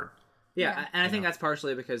 It's hard. Yeah, and I think that's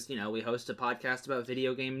partially because, you know, we host a podcast about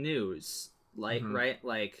video game news, like, right?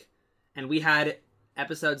 Like, and we had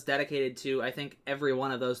episodes dedicated to, I think, every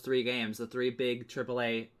one of those three games, the three big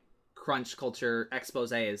AAA crunch culture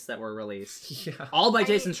exposés that were released. Yeah. All by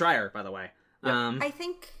Jason Schreier, by the way. Yeah. I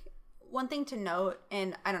think one thing to note,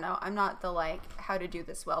 and I don't know, I'm not the like how to do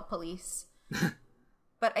this well police,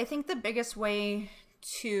 but I think the biggest way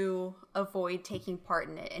to avoid taking part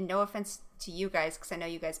in it, and no offense to you guys because I know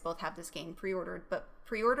you guys both have this game pre-ordered, but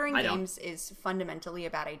pre-ordering games is fundamentally a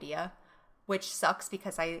bad idea, which sucks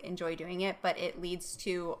because I enjoy doing it, but it leads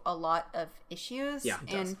to a lot of issues. Yeah, it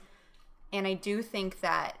does. And I do think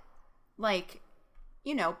that, like,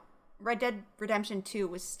 you know, Red Dead Redemption 2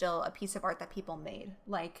 was still a piece of art that people made.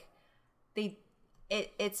 Like,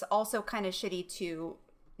 it's also kind of shitty to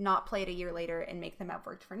not play it a year later and make them have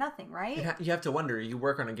worked for nothing, right? You have to wonder, you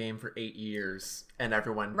work on a game for 8 years and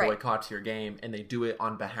everyone boycotts your game and they do it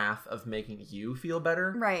on behalf of making you feel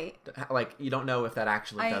better. Right. Like, you don't know if that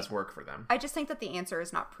actually does work for them. I just think that the answer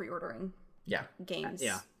is not pre-ordering games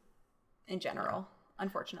in general,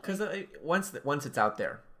 unfortunately. Because once it's out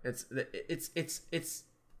there, it's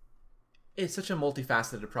such a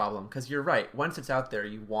multifaceted problem. Because you're right, once it's out there,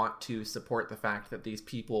 you want to support the fact that these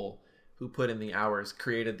people who put in the hours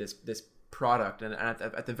created this product, and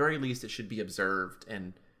at the very least, it should be observed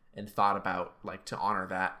and thought about, like, to honor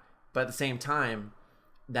that. But at the same time,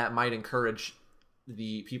 that might encourage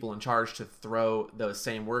the people in charge to throw those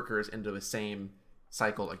same workers into the same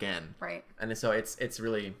cycle again. Right. And so it's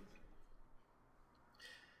really,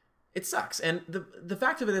 it sucks. And the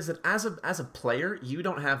fact of it is that as a player, you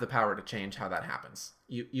don't have the power to change how that happens.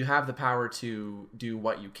 You have the power to do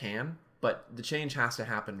what you can, but the change has to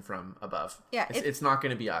happen from above. Yeah, it's not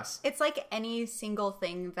going to be us. It's like any single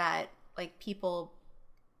thing that like people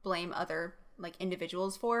blame other like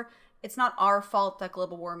individuals for. It's not our fault that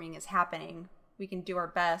global warming is happening. We can do our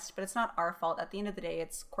best, but it's not our fault. At the end of the day,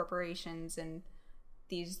 it's corporations and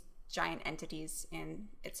these giant entities, and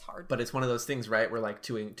it's hard. But it's one of those things, right, where like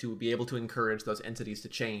to be able to encourage those entities to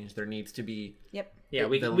change, there needs to be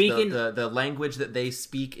the language that they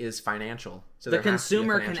speak is financial. So the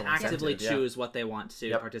consumer can actively choose what they want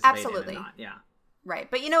to participate in and not. Yeah. Right.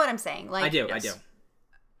 But you know what I'm saying? Like I do.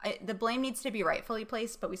 The blame needs to be rightfully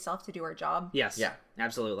placed, but we still have to do our job. Yes. Yeah.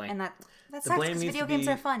 Absolutely. And that sucks because video games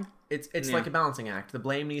are fun. It's like a balancing act. The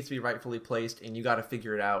blame needs to be rightfully placed, and you got to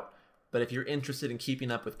figure it out. But if you're interested in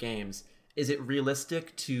keeping up with games, is it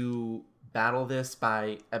realistic to battle this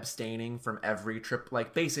by abstaining from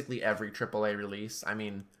basically every AAA release? I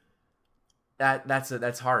mean,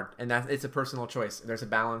 that's hard, and it's a personal choice. There's a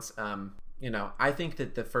balance. I think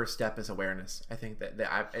that the first step is awareness. I think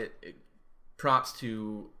that props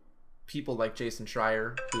to people like Jason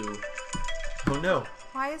Schreier who. Oh no!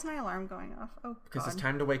 Why is my alarm going off? Oh, because it's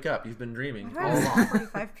time to wake up. You've been dreaming all along. along.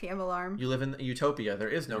 45 p.m. alarm. You live in utopia. There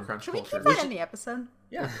is no crunch culture. Can we keep that in the episode?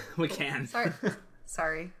 Yeah, we can.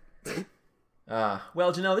 Sorry.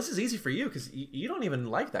 Well, Janelle, this is easy for you because you don't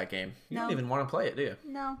even like that game. You don't even want to play it, do you?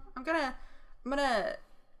 No, I'm gonna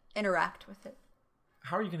interact with it.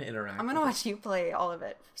 How are you gonna interact? I'm gonna watch you play all of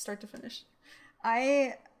it, start to finish.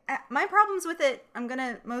 My problems with it, I'm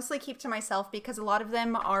gonna mostly keep to myself because a lot of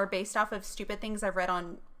them are based off of stupid things I've read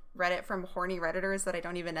on Reddit from horny Redditors that I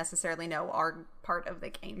don't even necessarily know are part of the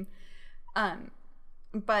game.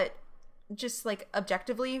 But just like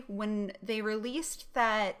objectively, when they released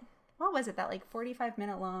that, what was it, that like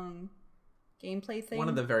 45-minute long gameplay thing? One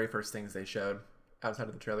of the very first things they showed outside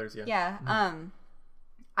of the trailers, yeah. Yeah. Mm-hmm.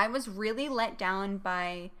 I was really let down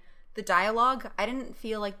by the dialogue. I didn't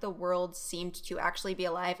feel like the world seemed to actually be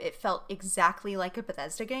alive. It felt exactly like a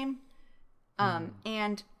Bethesda game.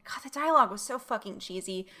 And God, the dialogue was so fucking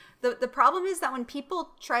cheesy. The problem is that when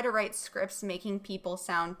people try to write scripts making people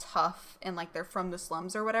sound tough and like they're from the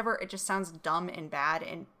slums or whatever, it just sounds dumb and bad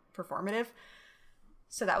and performative.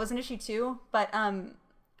 So that was an issue too. But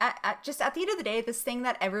just at the end of the day, this thing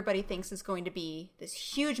that everybody thinks is going to be this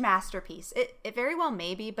huge masterpiece, it very well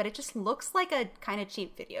may be, but it just looks like a kind of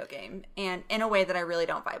cheap video game, and in a way that I really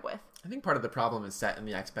don't vibe with. I think part of the problem is set in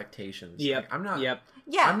the expectations. Yep. Like, I'm not. Yep.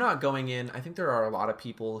 Yeah. I'm not going in. I think there are a lot of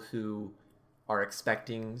people who are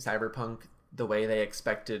expecting Cyberpunk the way they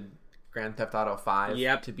expected Grand Theft Auto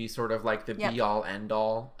 5 to be sort of like the be-all,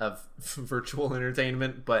 end-all of virtual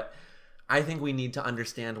entertainment, but I think we need to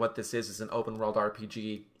understand what this is as an open-world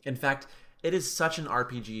RPG. In fact, it is such an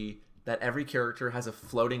RPG that every character has a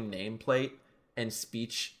floating nameplate and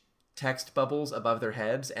speech text bubbles above their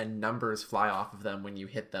heads, and numbers fly off of them when you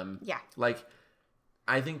hit them. Yeah. Like,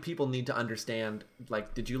 I think people need to understand,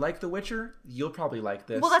 like, did you like The Witcher? You'll probably like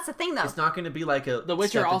this. Well, that's the thing, though. It's not going to be like a... The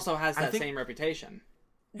Witcher also has that same reputation.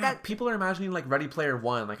 That people are imagining like Ready Player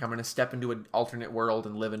One, like I'm going to step into an alternate world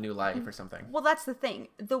and live a new life or something. Well, that's the thing.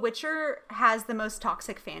 The Witcher has the most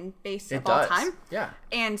toxic fan base of all time. Yeah.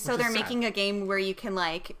 And so they're making a game where you can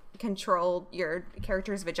like control your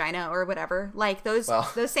character's vagina or whatever. Like those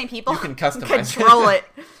same people you can customize control it.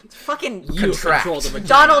 Fucking you control the vagina.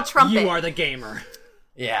 Donald Trump. You are the gamer.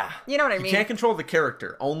 Yeah. You know what I mean? You can't control the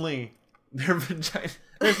character, only their vagina.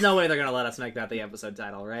 There's no way they're going to let us make that the episode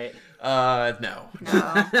title, right? No.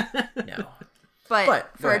 No.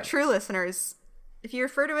 But for our true listeners, if you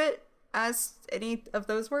refer to it as any of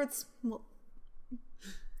those words, well,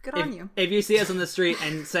 good on you. If you see us on the street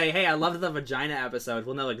and say, hey, I loved the vagina episode,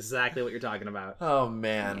 we'll know exactly what you're talking about. Oh,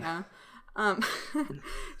 man. Yeah.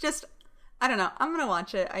 Just, I don't know. I'm going to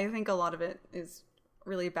watch it. I think a lot of it is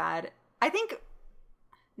really bad. I think...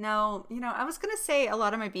 No, I was going to say a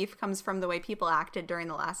lot of my beef comes from the way people acted during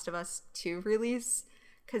The Last of Us 2 release.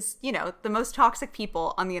 Because, the most toxic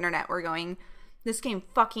people on the internet were going, this game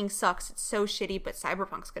fucking sucks. It's so shitty, but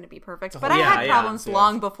Cyberpunk's going to be perfect. But I had problems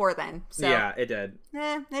long before then. So, yeah, it did.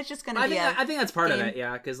 It's just going to be I think that's part of it,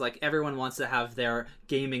 yeah. Because, like, everyone wants to have their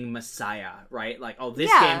gaming messiah, right? Like, oh, this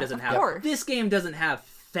game doesn't have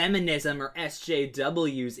feminism or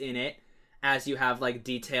SJWs in it. As you have like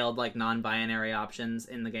detailed like non-binary options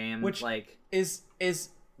in the game, which like is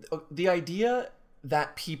the idea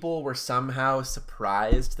that people were somehow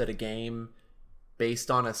surprised that a game based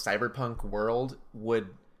on a cyberpunk world would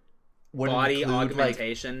body include,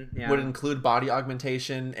 augmentation, would include body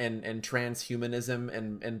augmentation and transhumanism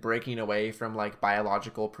and breaking away from like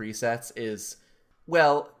biological presets is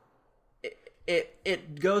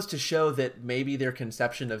It goes to show that maybe their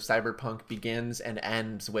conception of cyberpunk begins and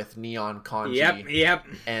ends with Neon Kanji. Yep.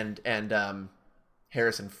 And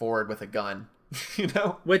Harrison Ford with a gun.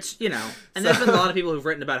 Which, and there's been a lot of people who've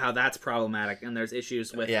written about how that's problematic and there's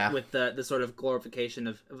issues with the sort of glorification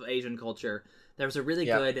of Asian culture. There was a really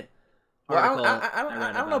good Well, article.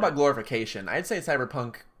 I don't know about glorification. I'd say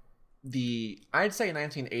cyberpunk. I'd say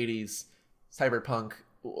 1980s cyberpunk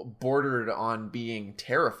bordered on being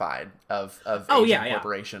terrified of Asian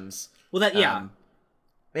corporations. Well, that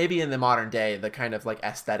maybe in the modern day, the kind of like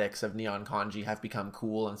aesthetics of neon kanji have become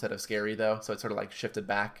cool instead of scary, though. So it's sort of like shifted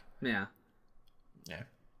back. Yeah. Yeah.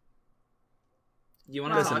 You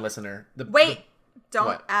want to listen, listener? Don't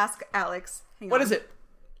what? Ask Alex. Hang what on. is it?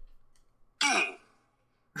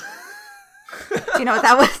 Do you know what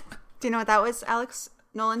that was? Do you know what that was, Alex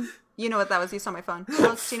Nolan? You know what that was. You saw my phone.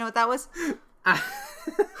 Alex, do you know what that was?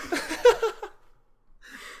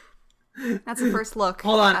 That's the first look.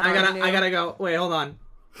 Hold on, I gotta go. Wait, hold on.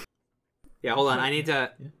 Yeah, hold on. I need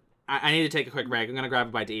to take a quick break. I'm gonna grab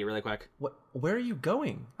a bite to eat really quick. What? Where are you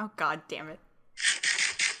going? Oh, God damn it.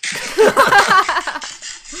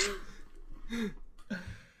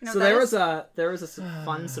 So there was a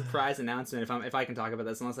fun surprise announcement. If I can talk about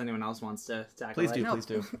this, unless anyone else wants to tackle Please it. do, please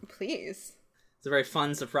do. Please. It's a very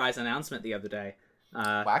fun surprise announcement the other day.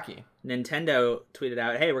 Wacky. Nintendo tweeted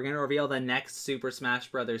out, "Hey, we're going to reveal the next Super Smash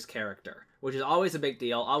Brothers character," which is always a big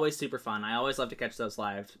deal, always super fun. I always love to catch those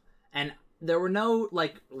live. And there were no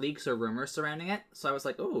leaks or rumors surrounding it, so I was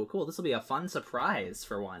like, "Oh, cool! This will be a fun surprise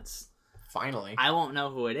for once." Finally. I won't know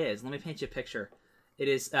who it is. Let me paint you a picture. It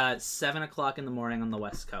is 7 o'clock in the morning on the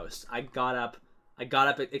West Coast. I got up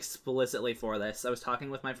explicitly for this. I was talking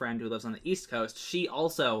with my friend who lives on the East Coast. She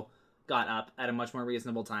also got up at a much more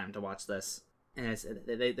reasonable time to watch this. And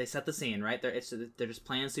they set the scene, right? They're just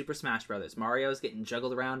playing Super Smash Brothers. Mario's getting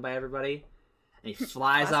juggled around by everybody, and he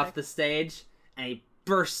flies off the stage, and he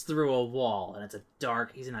bursts through a wall, and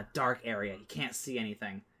he's in a dark area. He can't see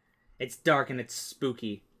anything. It's dark and it's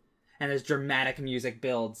spooky. And there's dramatic music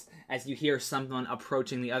builds as you hear someone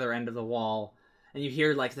approaching the other end of the wall, and you hear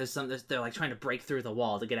they're like trying to break through the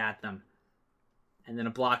wall to get at them, and then a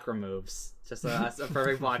block removes, just a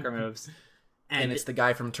perfect block removes, and it's the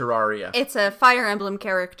guy from Terraria. It's a Fire Emblem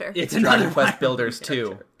character. It's Dragon Quest Builders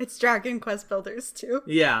 2. It's Dragon Quest Builders 2.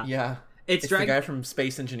 Yeah, yeah. It's the guy from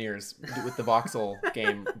Space Engineers with the voxel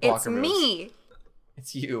game. It's me.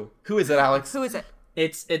 It's you. Who is it, Alex? Who is it?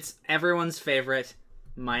 It's everyone's favorite.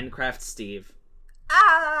 Minecraft Steve.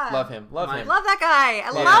 Love him. Love that guy.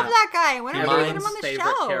 I love that guy. When are we going to get him on the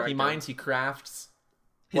show? Character. He mines, he crafts.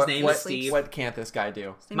 His name is Steve. What can't this guy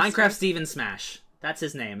do? Minecraft Steve and Smash. That's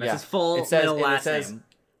his name. That's his full last name.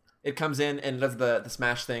 It comes in and does the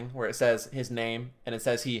Smash thing where it says his name and it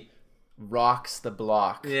says he rocks the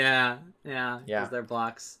block. Yeah. Because they're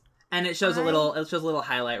blocks. And it shows a little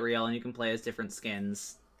highlight reel, and you can play as different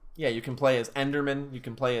skins. Yeah, you can play as Enderman, you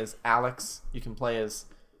can play as Alex, you can play as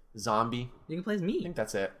Zombie. You can play as me. I think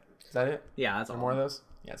that's it. Is that it? Yeah, that's all. More of those?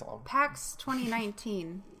 Yeah, that's all. PAX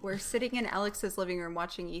 2019. We're sitting in Alex's living room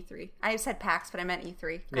watching E3. I said PAX, but I meant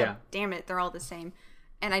E3. God damn it, they're all the same.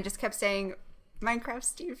 And I just kept saying Minecraft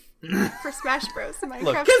Steve for Smash Bros.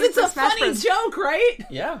 Because it's a funny joke, right?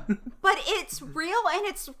 Yeah. But it's real and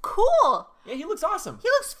it's cool. Yeah, he looks awesome. He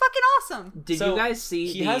looks fucking awesome. Did you guys see?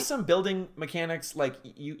 He has some building mechanics. Like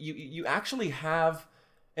you actually have,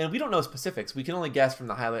 and we don't know specifics. We can only guess from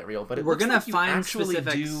the highlight reel. But we're gonna like find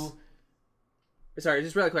specifics. Sorry,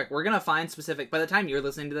 just really quick. We're gonna find specific. By the time you're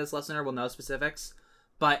listening to this, listener, we'll know specifics.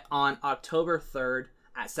 But on October 3rd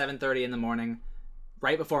at 7:30 in the morning,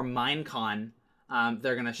 right before Minecon,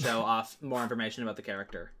 they're gonna show off more information about the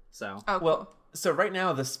character. So well. So right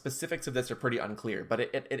now, the specifics of this are pretty unclear, but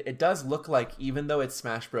it does look like, even though it's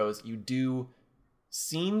Smash Bros, you do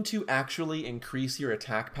seem to actually increase your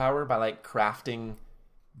attack power by like crafting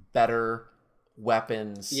better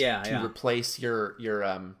weapons to replace your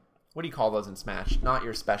what do you call those in Smash? Not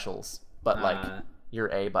your specials, but like your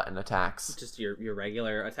A button attacks. Just your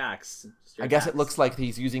regular attacks. I guess it looks like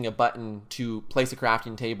he's using a button to place a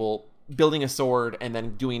crafting table, building a sword, and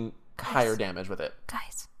then doing higher damage with it.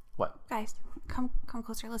 Guys. What? Guys. Come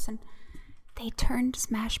closer, listen. They turned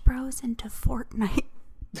Smash Bros. Into Fortnite.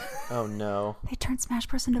 Oh no. They turned Smash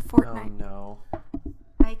Bros. Into Fortnite. Oh no.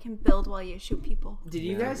 I can build while you shoot people. Did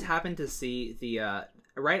you guys happen to see the,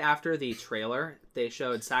 right after the trailer, they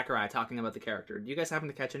showed Sakurai talking about the character. Did you guys happen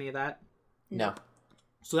to catch any of that? No.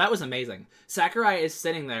 So that was amazing. Sakurai is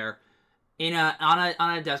sitting there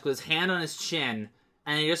on a desk with his hand on his chin,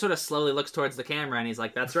 and he just sort of slowly looks towards the camera, and he's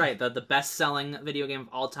like, that's right, the best-selling video game of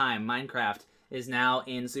all time, Minecraft, is now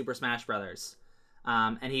in Super Smash Brothers.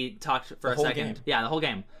 And he talked for a second. Game. Yeah, the whole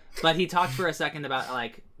game. But he talked for a second about,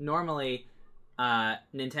 like, normally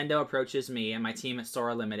Nintendo approaches me and my team at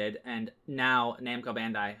Sora Limited, and now Namco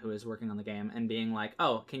Bandai, who is working on the game, and being like,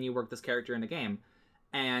 oh, can you work this character in the game?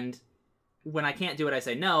 And when I can't do it, I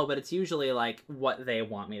say no, but it's usually, like, what they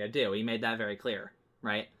want me to do. He made that very clear,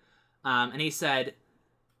 right? And he said,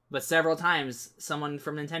 but several times someone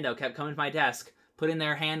from Nintendo kept coming to my desk, putting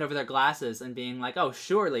their hand over their glasses and being like, oh,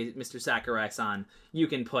 surely, Mr. Sakurai-san, you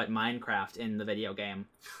can put Minecraft in the video game.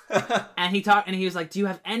 And he was like, do you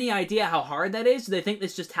have any idea how hard that is? Do they think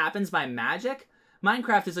this just happens by magic?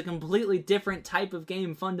 Minecraft is a completely different type of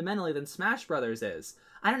game fundamentally than Smash Brothers is.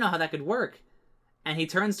 I don't know how that could work. And he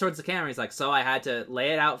turns towards the camera. He's like, so I had to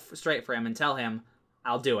lay it out straight for him and tell him,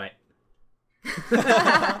 I'll do it.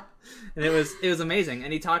 And it was amazing.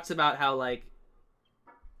 And he talks about how, like,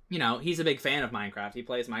 you know, he's a big fan of Minecraft. He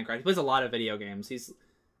plays Minecraft. He plays a lot of video games. He's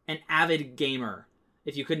an avid gamer,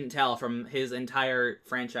 if you couldn't tell from his entire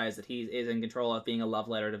franchise that he is in control of, being a love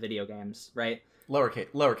letter to video games, right?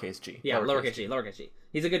 Lowercase g. Yeah, lowercase g.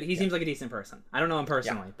 He seems like a decent person. I don't know him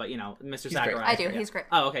personally, but, you know, Mr. Sakurai. I do. He's great.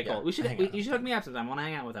 Oh, okay, cool. Yeah. You should hook me up sometime. I want to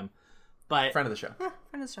hang out with him. But Friend of the show. Yeah,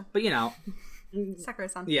 friend of the show. But, you know,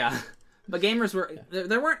 Sakurai-san. yeah. But gamers were...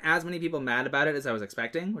 There weren't as many people mad about it as I was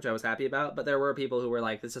expecting, which I was happy about, but there were people who were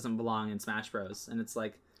like, this doesn't belong in Smash Bros. And it's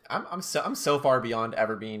like... I'm so far beyond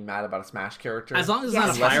ever being mad about a Smash character. As long as it's not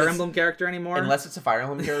a Fire Emblem character anymore. Unless it's a Fire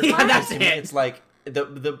Emblem character. Yeah, that's it. It's like...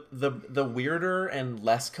 The weirder and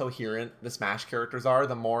less coherent the Smash characters are,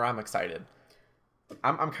 the more I'm excited.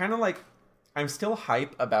 I'm kind of like... I'm still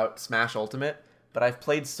hype about Smash Ultimate, but I've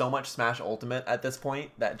played so much Smash Ultimate at this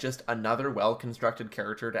point that just another well-constructed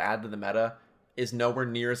character to add to the meta is nowhere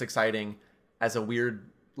near as exciting as a weird,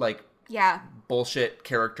 like, bullshit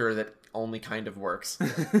character that only kind of works.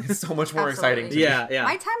 It's so much more exciting to me. Yeah.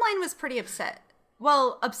 My timeline was pretty upset.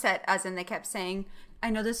 Well, upset as in they kept saying, I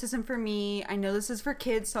know this isn't for me. I know this is for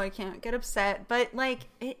kids, so I can't get upset. But, like,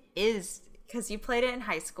 it is, because you played it in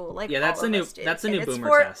high school. Like, yeah, that's all the of new us did. that's the new and boomer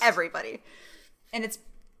it's for test. everybody. And it's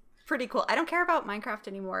pretty cool. I don't care about Minecraft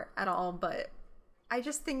anymore at all, but I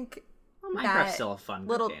just think Minecraft's still a fun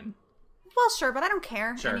game. Well, sure, but I don't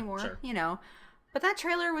care Sure. you know. But that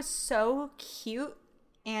trailer was so cute,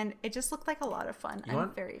 and it just looked like a lot of fun.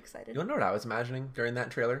 I'm very excited. You want to know what I was imagining during that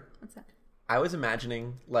trailer? What's that? I was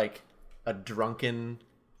imagining, like, a drunken,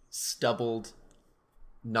 stubbled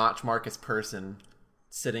Notch Marcus person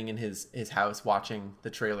sitting in his house watching the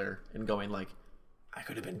trailer and going, like, I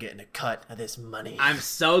could have been getting a cut of this money. I'm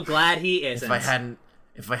so glad he isn't.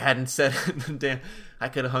 If I hadn't said, damn, I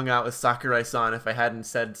could have hung out with Sakurai-san if I hadn't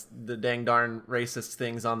said the dang darn racist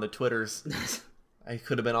things on the Twitters. I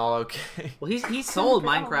could have been all okay. Well, he sold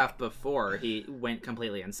Minecraft before he went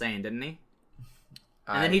completely insane, didn't he?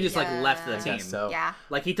 And then he just, like, left the team. So. Yeah.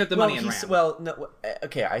 Like, he took the money and ran. Well, no,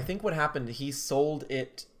 okay, I think what happened, he sold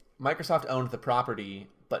it, Microsoft owned the property,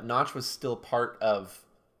 but Notch was still part of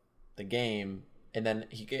the game, and then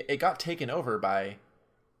it got taken over by,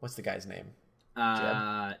 what's the guy's name?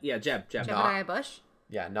 Jeb. Yeah, Jeb. Jebediah Bush?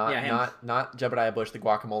 Yeah, him. not Jebediah Bush, the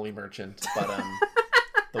guacamole merchant, but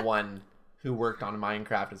the one who worked on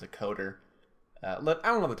Minecraft as a coder. I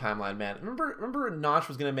don't know the timeline, man. Remember Notch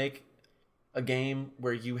was going to make a game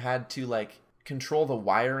where you had to, like, control the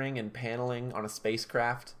wiring and paneling on a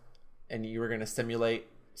spacecraft, and you were going to simulate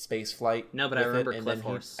space flight. No, but I remember Cliff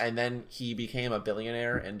Horse. And then he became a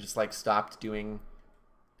billionaire and just, like, stopped doing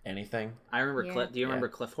anything. I remember Yeah. Do you remember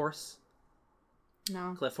Cliff Horse?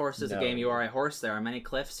 No. Cliff Horse is a game. You are a horse. There are many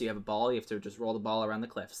cliffs. You have a ball. You have to just roll the ball around the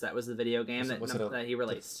cliffs. That was the video game that he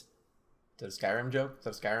released. Is that a Skyrim joke? Is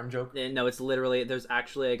that a Skyrim joke? No, it's literally... There's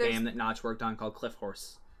actually a game that Notch worked on called Cliff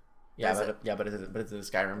Horse. But is it a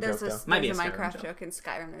Skyrim joke, though? Might be There's a a Skyrim Minecraft joke. joke in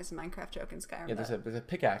Skyrim. There's a Minecraft joke in Skyrim. Yeah, there's a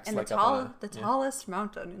pickaxe. And like the tallest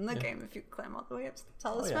mountain in the game. If you climb all the way up to the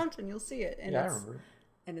tallest yeah. mountain, you'll see it. And I remember.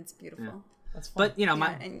 And it's beautiful. Yeah. That's fun. But, you know,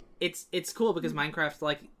 and- it's cool because Minecraft,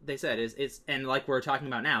 like they said, is and like we're talking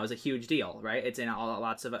about now, is a huge deal, right? It's in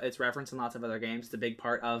it's referenced in lots of other games. It's a big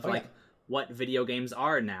part of what video games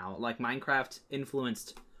are now. Like, Minecraft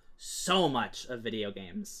influenced so much of video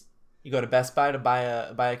games. You go to Best Buy to buy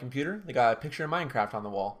a computer, they got a picture of Minecraft on the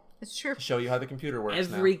wall It's true. to show you how the computer works.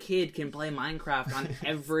 Every kid can play Minecraft on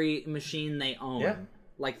every machine they own. Yeah.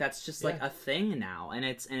 Like, that's just like a thing now, and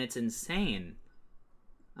it's insane.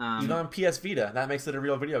 Even on PS Vita, that makes it a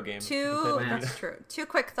real video game. That's true. 2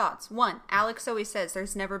 quick thoughts. 1, Alex always says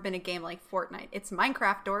there's never been a game like Fortnite. It's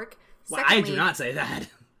Minecraft, dork. Well, I do not say that.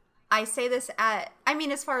 I say this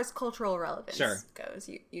as far as cultural relevance goes,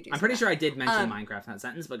 you do. I'm pretty sure I did mention Minecraft in that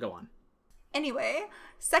sentence, but go on. Anyway,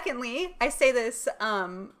 secondly, I say this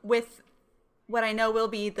with what I know will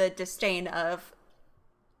be the disdain of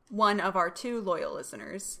one of our 2 loyal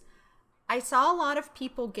listeners. I saw a lot of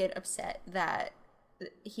people get upset that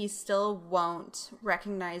he still won't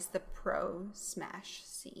recognize the pro Smash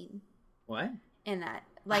scene. What? In that,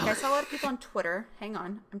 like, I saw a lot of people on Twitter. Hang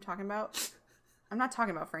on, I'm talking about I'm not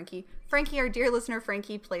talking about Frankie. Frankie, our dear listener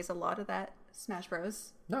Frankie, plays a lot of that Smash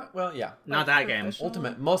Bros. Yeah. Not that game.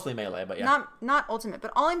 Ultimate, mostly Melee, but yeah. Not Ultimate,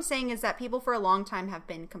 but all I'm saying is that people for a long time have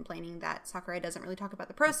been complaining that Sakurai doesn't really talk about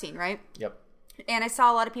the pro scene, right? Yep. And I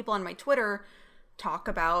saw a lot of people on my Twitter talk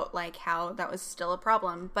about like how that was still a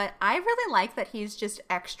problem, but I really like that he's just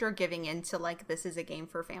extra giving into like this is a game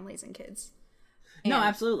for families and kids. No, And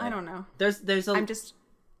absolutely. I don't know. There's a I'm just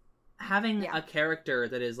having Yeah. a character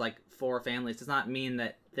that is like for families does not mean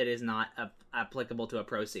that is not applicable to a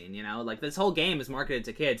pro scene. You know, like this whole game is marketed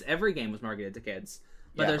to kids. Every game was marketed to kids,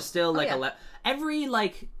 but there's still like every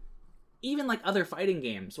like even like other fighting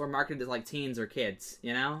games were marketed to like teens or kids.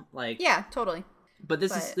 You know, like yeah, totally. But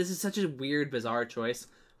this is such a weird, bizarre choice.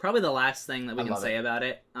 Probably the last thing that we can say about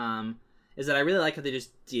it is that I really like how they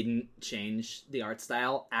just didn't change the art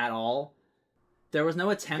style at all. There was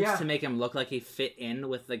no attempt to make him look like he fit in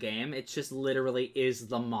with the game. It just literally is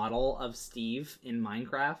the model of Steve in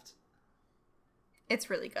Minecraft. It's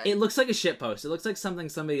really good. It looks like a shitpost. It looks like something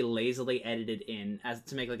somebody lazily edited in as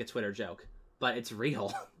to make like a Twitter joke. But it's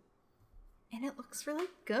real. And it looks really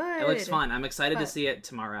good. It looks fun. I'm excited to see it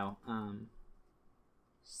tomorrow.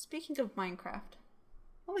 Speaking of Minecraft,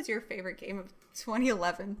 what was your favorite game of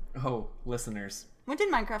 2011? Oh, listeners. When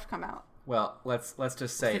did Minecraft come out? Well, let's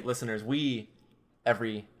just say, listeners, we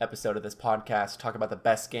every episode of this podcast talk about the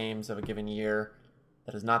best games of a given year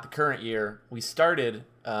that is not the current year. We started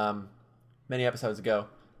many episodes ago,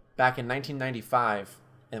 back in 1995,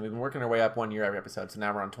 and we've been working our way up 1 year every episode, so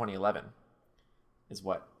now we're on 2011, is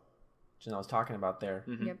what Janelle was talking about there.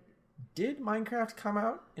 Mm-hmm. Yep. Did Minecraft come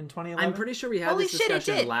out in 2011? I'm pretty sure we had this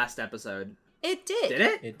discussion last episode. It did. Did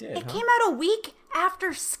it? It did. It came out a week after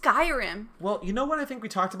Skyrim. Well, you know what I think we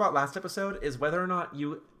talked about last episode is whether or not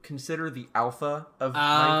you consider the alpha of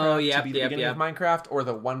Minecraft to be the beginning of Minecraft or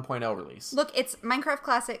the 1.0 release. Look, it's Minecraft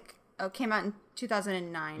Classic came out in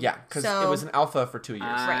 2009. Yeah, because it was an alpha for 2 years.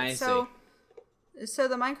 Right. So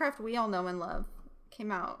the Minecraft we all know and love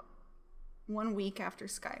came out 1 week after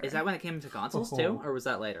Skyrim. Is that when it came to consoles too, or was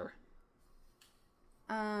that later?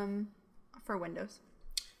 For Windows.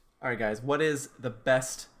 All right, guys. What is the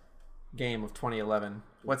best game of 2011?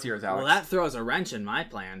 What's yours, Alex? Well, that throws a wrench in my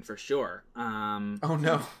plan for sure. Oh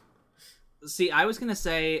no. See, I was gonna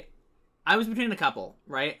say, I was between a couple,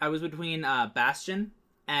 right? I was between Bastion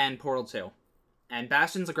and Portal 2. And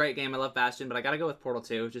Bastion's a great game. I love Bastion, but I gotta go with Portal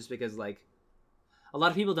 2 just because, like, a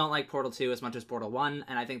lot of people don't like Portal 2 as much as Portal 1,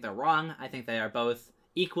 and I think they're wrong. I think they are both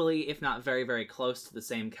equally, if not very, very close to the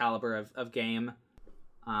same caliber of game.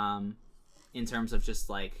 In terms of just,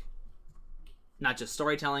 like, not just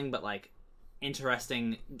storytelling, but, like,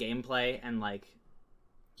 interesting gameplay and, like,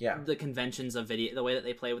 the conventions of video, the way that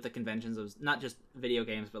they play with the conventions of not just video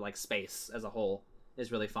games, but, like, space as a whole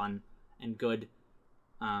is really fun and good.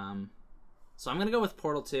 So I'm going to go with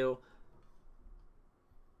Portal 2.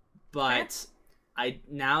 But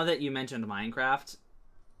now that you mentioned Minecraft,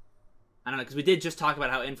 I don't know, because we did just talk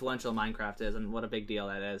about how influential Minecraft is and what a big deal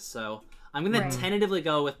that is. So I'm going to tentatively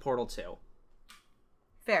go with Portal 2.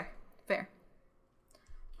 Fair.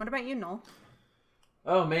 What about you, Noel?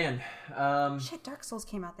 Oh, man. Shit, Dark Souls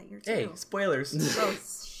came out that year, too. Hey, spoilers. Oh,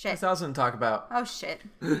 shit. That's what I was going to talk about. Oh, shit.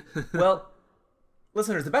 Well,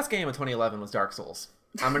 listeners, the best game of 2011 was Dark Souls.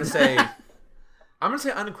 I'm going to say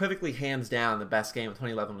unequivocally, hands down, the best game of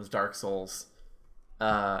 2011 was Dark Souls.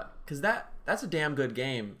 Because that's a damn good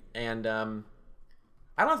game. And I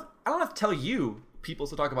don't have to tell you people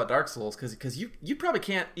to talk about Dark Souls because you probably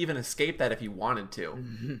can't even escape that if you wanted to.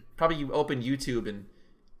 Mm-hmm. Probably you open YouTube and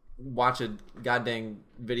watch a goddamn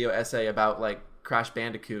video essay about like Crash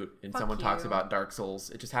Bandicoot and someone talks about Dark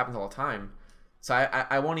Souls. It just happens all the time. So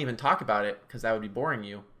I won't even talk about it because that would be boring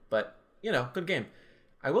you. But, you know, good game.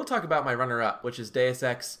 I will talk about my runner-up, which is Deus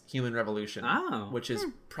Ex Human Revolution, which is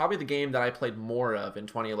probably the game that I played more of in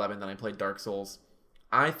 2011 than I played Dark Souls.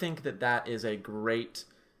 I think that is a great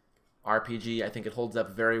RPG. I think it holds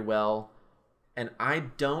up very well. And I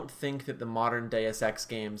don't think that the modern Deus Ex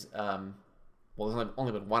games... well, there's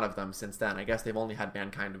only been one of them since then. I guess they've only had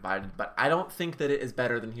Mankind Divided. But I don't think that it is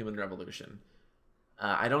better than Human Revolution.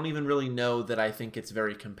 I don't even really know that I think it's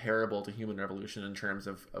very comparable to Human Revolution in terms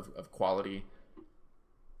of quality.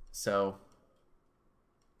 So,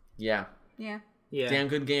 yeah. Damn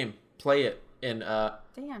good game. Play it. And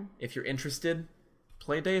if you're interested,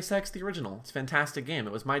 play Deus Ex the original. It's a fantastic game.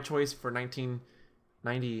 It was my choice for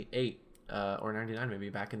 1998 or 99 maybe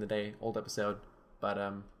back in the day. Old episode. But,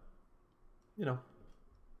 you know.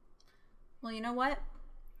 Well, you know what?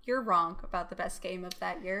 You're wrong about the best game of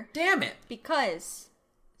that year. Damn it! Because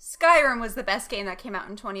Skyrim was the best game that came out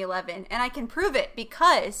in 2011. And I can prove it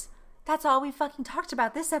because... that's all we fucking talked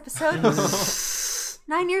about this episode.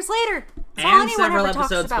 9 years later. That's all And anyone several ever talks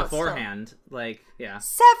episodes about still. beforehand. Like, yeah.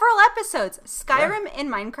 Several episodes. Skyrim and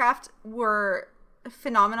Minecraft were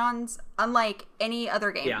phenomenons unlike any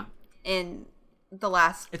other game in the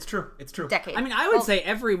last It's true. It's true. decade. I mean, I would say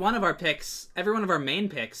every one of our main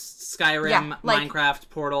picks, Skyrim, Yeah, like- Minecraft,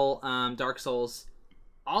 Portal, Dark Souls,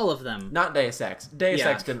 all of them. Not Deus Ex. Deus Yeah.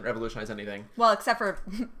 Ex didn't revolutionize anything. well, except for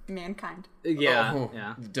Mankind. Yeah, Oh,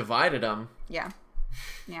 yeah. Divided them. Yeah.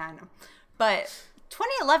 Yeah, I know. But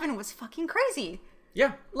 2011 was fucking crazy.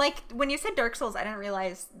 Yeah. Like, when you said Dark Souls, I didn't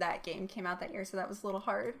realize that game came out that year, so that was a little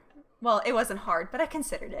hard. Well, it wasn't hard, but I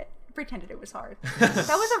considered it. I pretended it was hard. That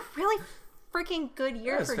was a really freaking good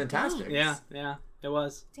year That was for fantastic. games. Yeah, it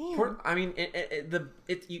was. Damn. I mean,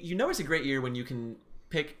 you know it's a great year when you can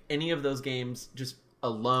pick any of those games just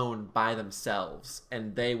alone by themselves,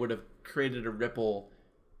 and they would have created a ripple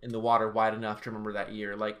in the water wide enough to remember that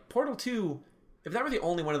year. Like Portal 2, if that were the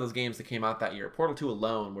only one of those games that came out that year, Portal 2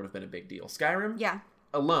 alone would have been a big deal. Skyrim Yeah.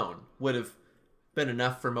 alone would have been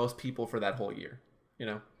enough for most people for that whole year. You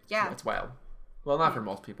know? Yeah. It's wild. Well, not for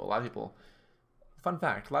most people. A lot of people... Fun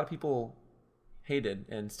fact, a lot of people hated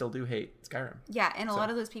and still do hate Skyrim. Yeah, and a lot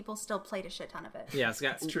of those people still played a shit ton of it. Yeah,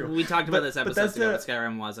 It's true. We talked about this But episode that's ago, the- but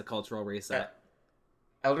Skyrim was a cultural reset.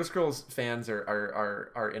 Elder Scrolls fans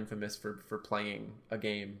are infamous for playing a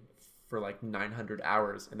game for like 900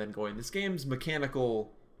 hours and then going, this game's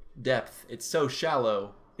mechanical depth, it's so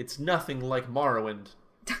shallow, it's nothing like Morrowind.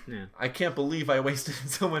 Yeah. I can't believe I wasted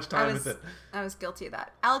so much time with it. I was guilty of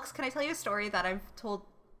that. Alex, can I tell you a story that I've told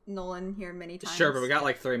Nolan here many times? Sure, but we got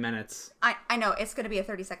like 3 minutes. I know, it's going to be a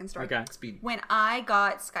 30-second story. Okay. Speed. When I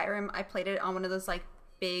got Skyrim, I played it on one of those like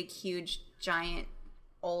big, huge, giant,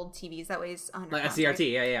 old TVs that weighs 100 Like a pounds, right?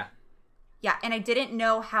 CRT, yeah. Yeah, and I didn't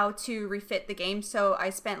know how to refit the game, so I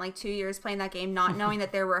spent like 2 years playing that game, not knowing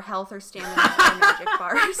that there were health or stamina or magic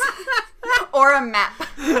bars or a map.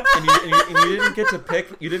 And you didn't get to pick.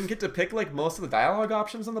 You didn't get to pick like most of the dialogue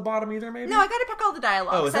options on the bottom either. Maybe. No, I got to pick all the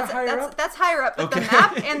dialogue. Oh, is that higher up? That's higher up, but Okay. the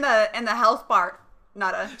map and the health bar,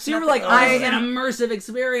 not a. So you were nothing. like, oh, this is an immersive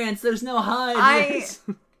experience. There's no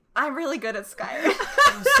HUD. I'm really good at Skyrim.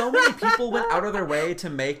 So many people went out of their way to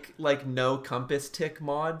make like no compass tick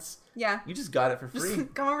mods. Yeah. You just got it for free.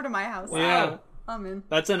 Just come over to my house. Yeah. I'm in.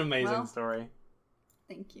 That's an amazing Well, story.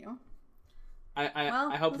 Thank you.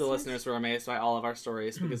 I hope the listeners- listeners were amazed by all of our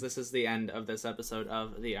stories because this is the end of this episode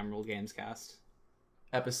of the Emerald Games Cast.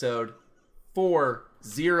 Episode 40.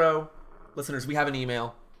 Listeners, we have an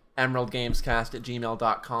email,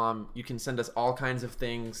 emeraldgamescast@gmail.com. You can send us all kinds of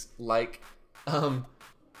things like some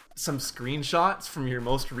screenshots from your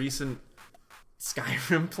most recent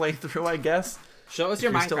Skyrim playthrough, I guess. Show us If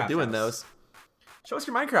your you're Minecraft still doing house. those. Show us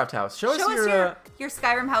your Minecraft house. Show us Show your, us your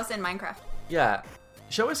Skyrim house in Minecraft. yeah.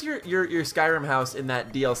 Show us your Skyrim house in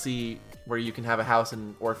that DLC where you can have a house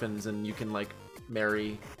and orphans and you can like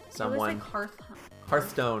marry It was someone. like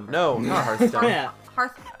Hearthstone. No, not Hearthstone. Yeah.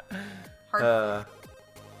 Uh,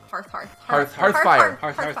 Hearthfire.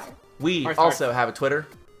 Hearthfire. We Hearth, also have a Twitter.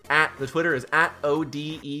 The Twitter is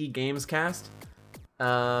 @ODE Gamescast.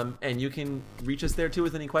 And you can reach us there too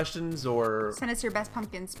with any questions or Send us your best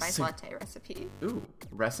pumpkin spice latte recipe.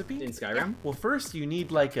 recipe. In Skyrim? Well, first you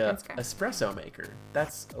need like a In Skyrim. espresso maker.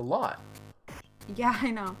 That's a lot. Yeah,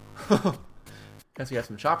 I know. Guess we have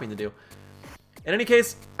some shopping to do. In any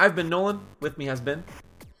case, I've been Nolan. With me has been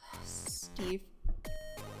Steve.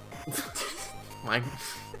 Mine.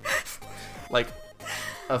 Like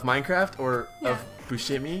of Minecraft or Yeah. of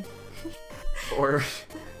Bushimi or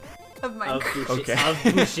Of Minecraft. Okay. Of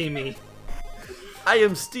Bushimi. I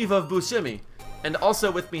am Steve of Bushimi, and also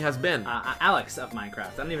with me has been. Alex of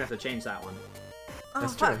Minecraft. I don't even have to change that one.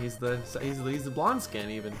 That's Oh, true. fuck. He's the blonde skin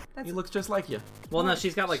even. He That's- looks just like you. Well, no,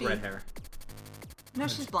 she's got like She- red hair. No,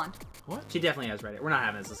 she's blonde. She definitely has red hair. We're not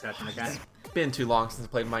having this discussion, okay? Been too long since I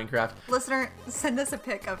played Minecraft. Listener, send us a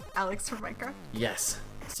pic of Alex from Minecraft. Yes.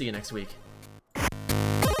 See you next week.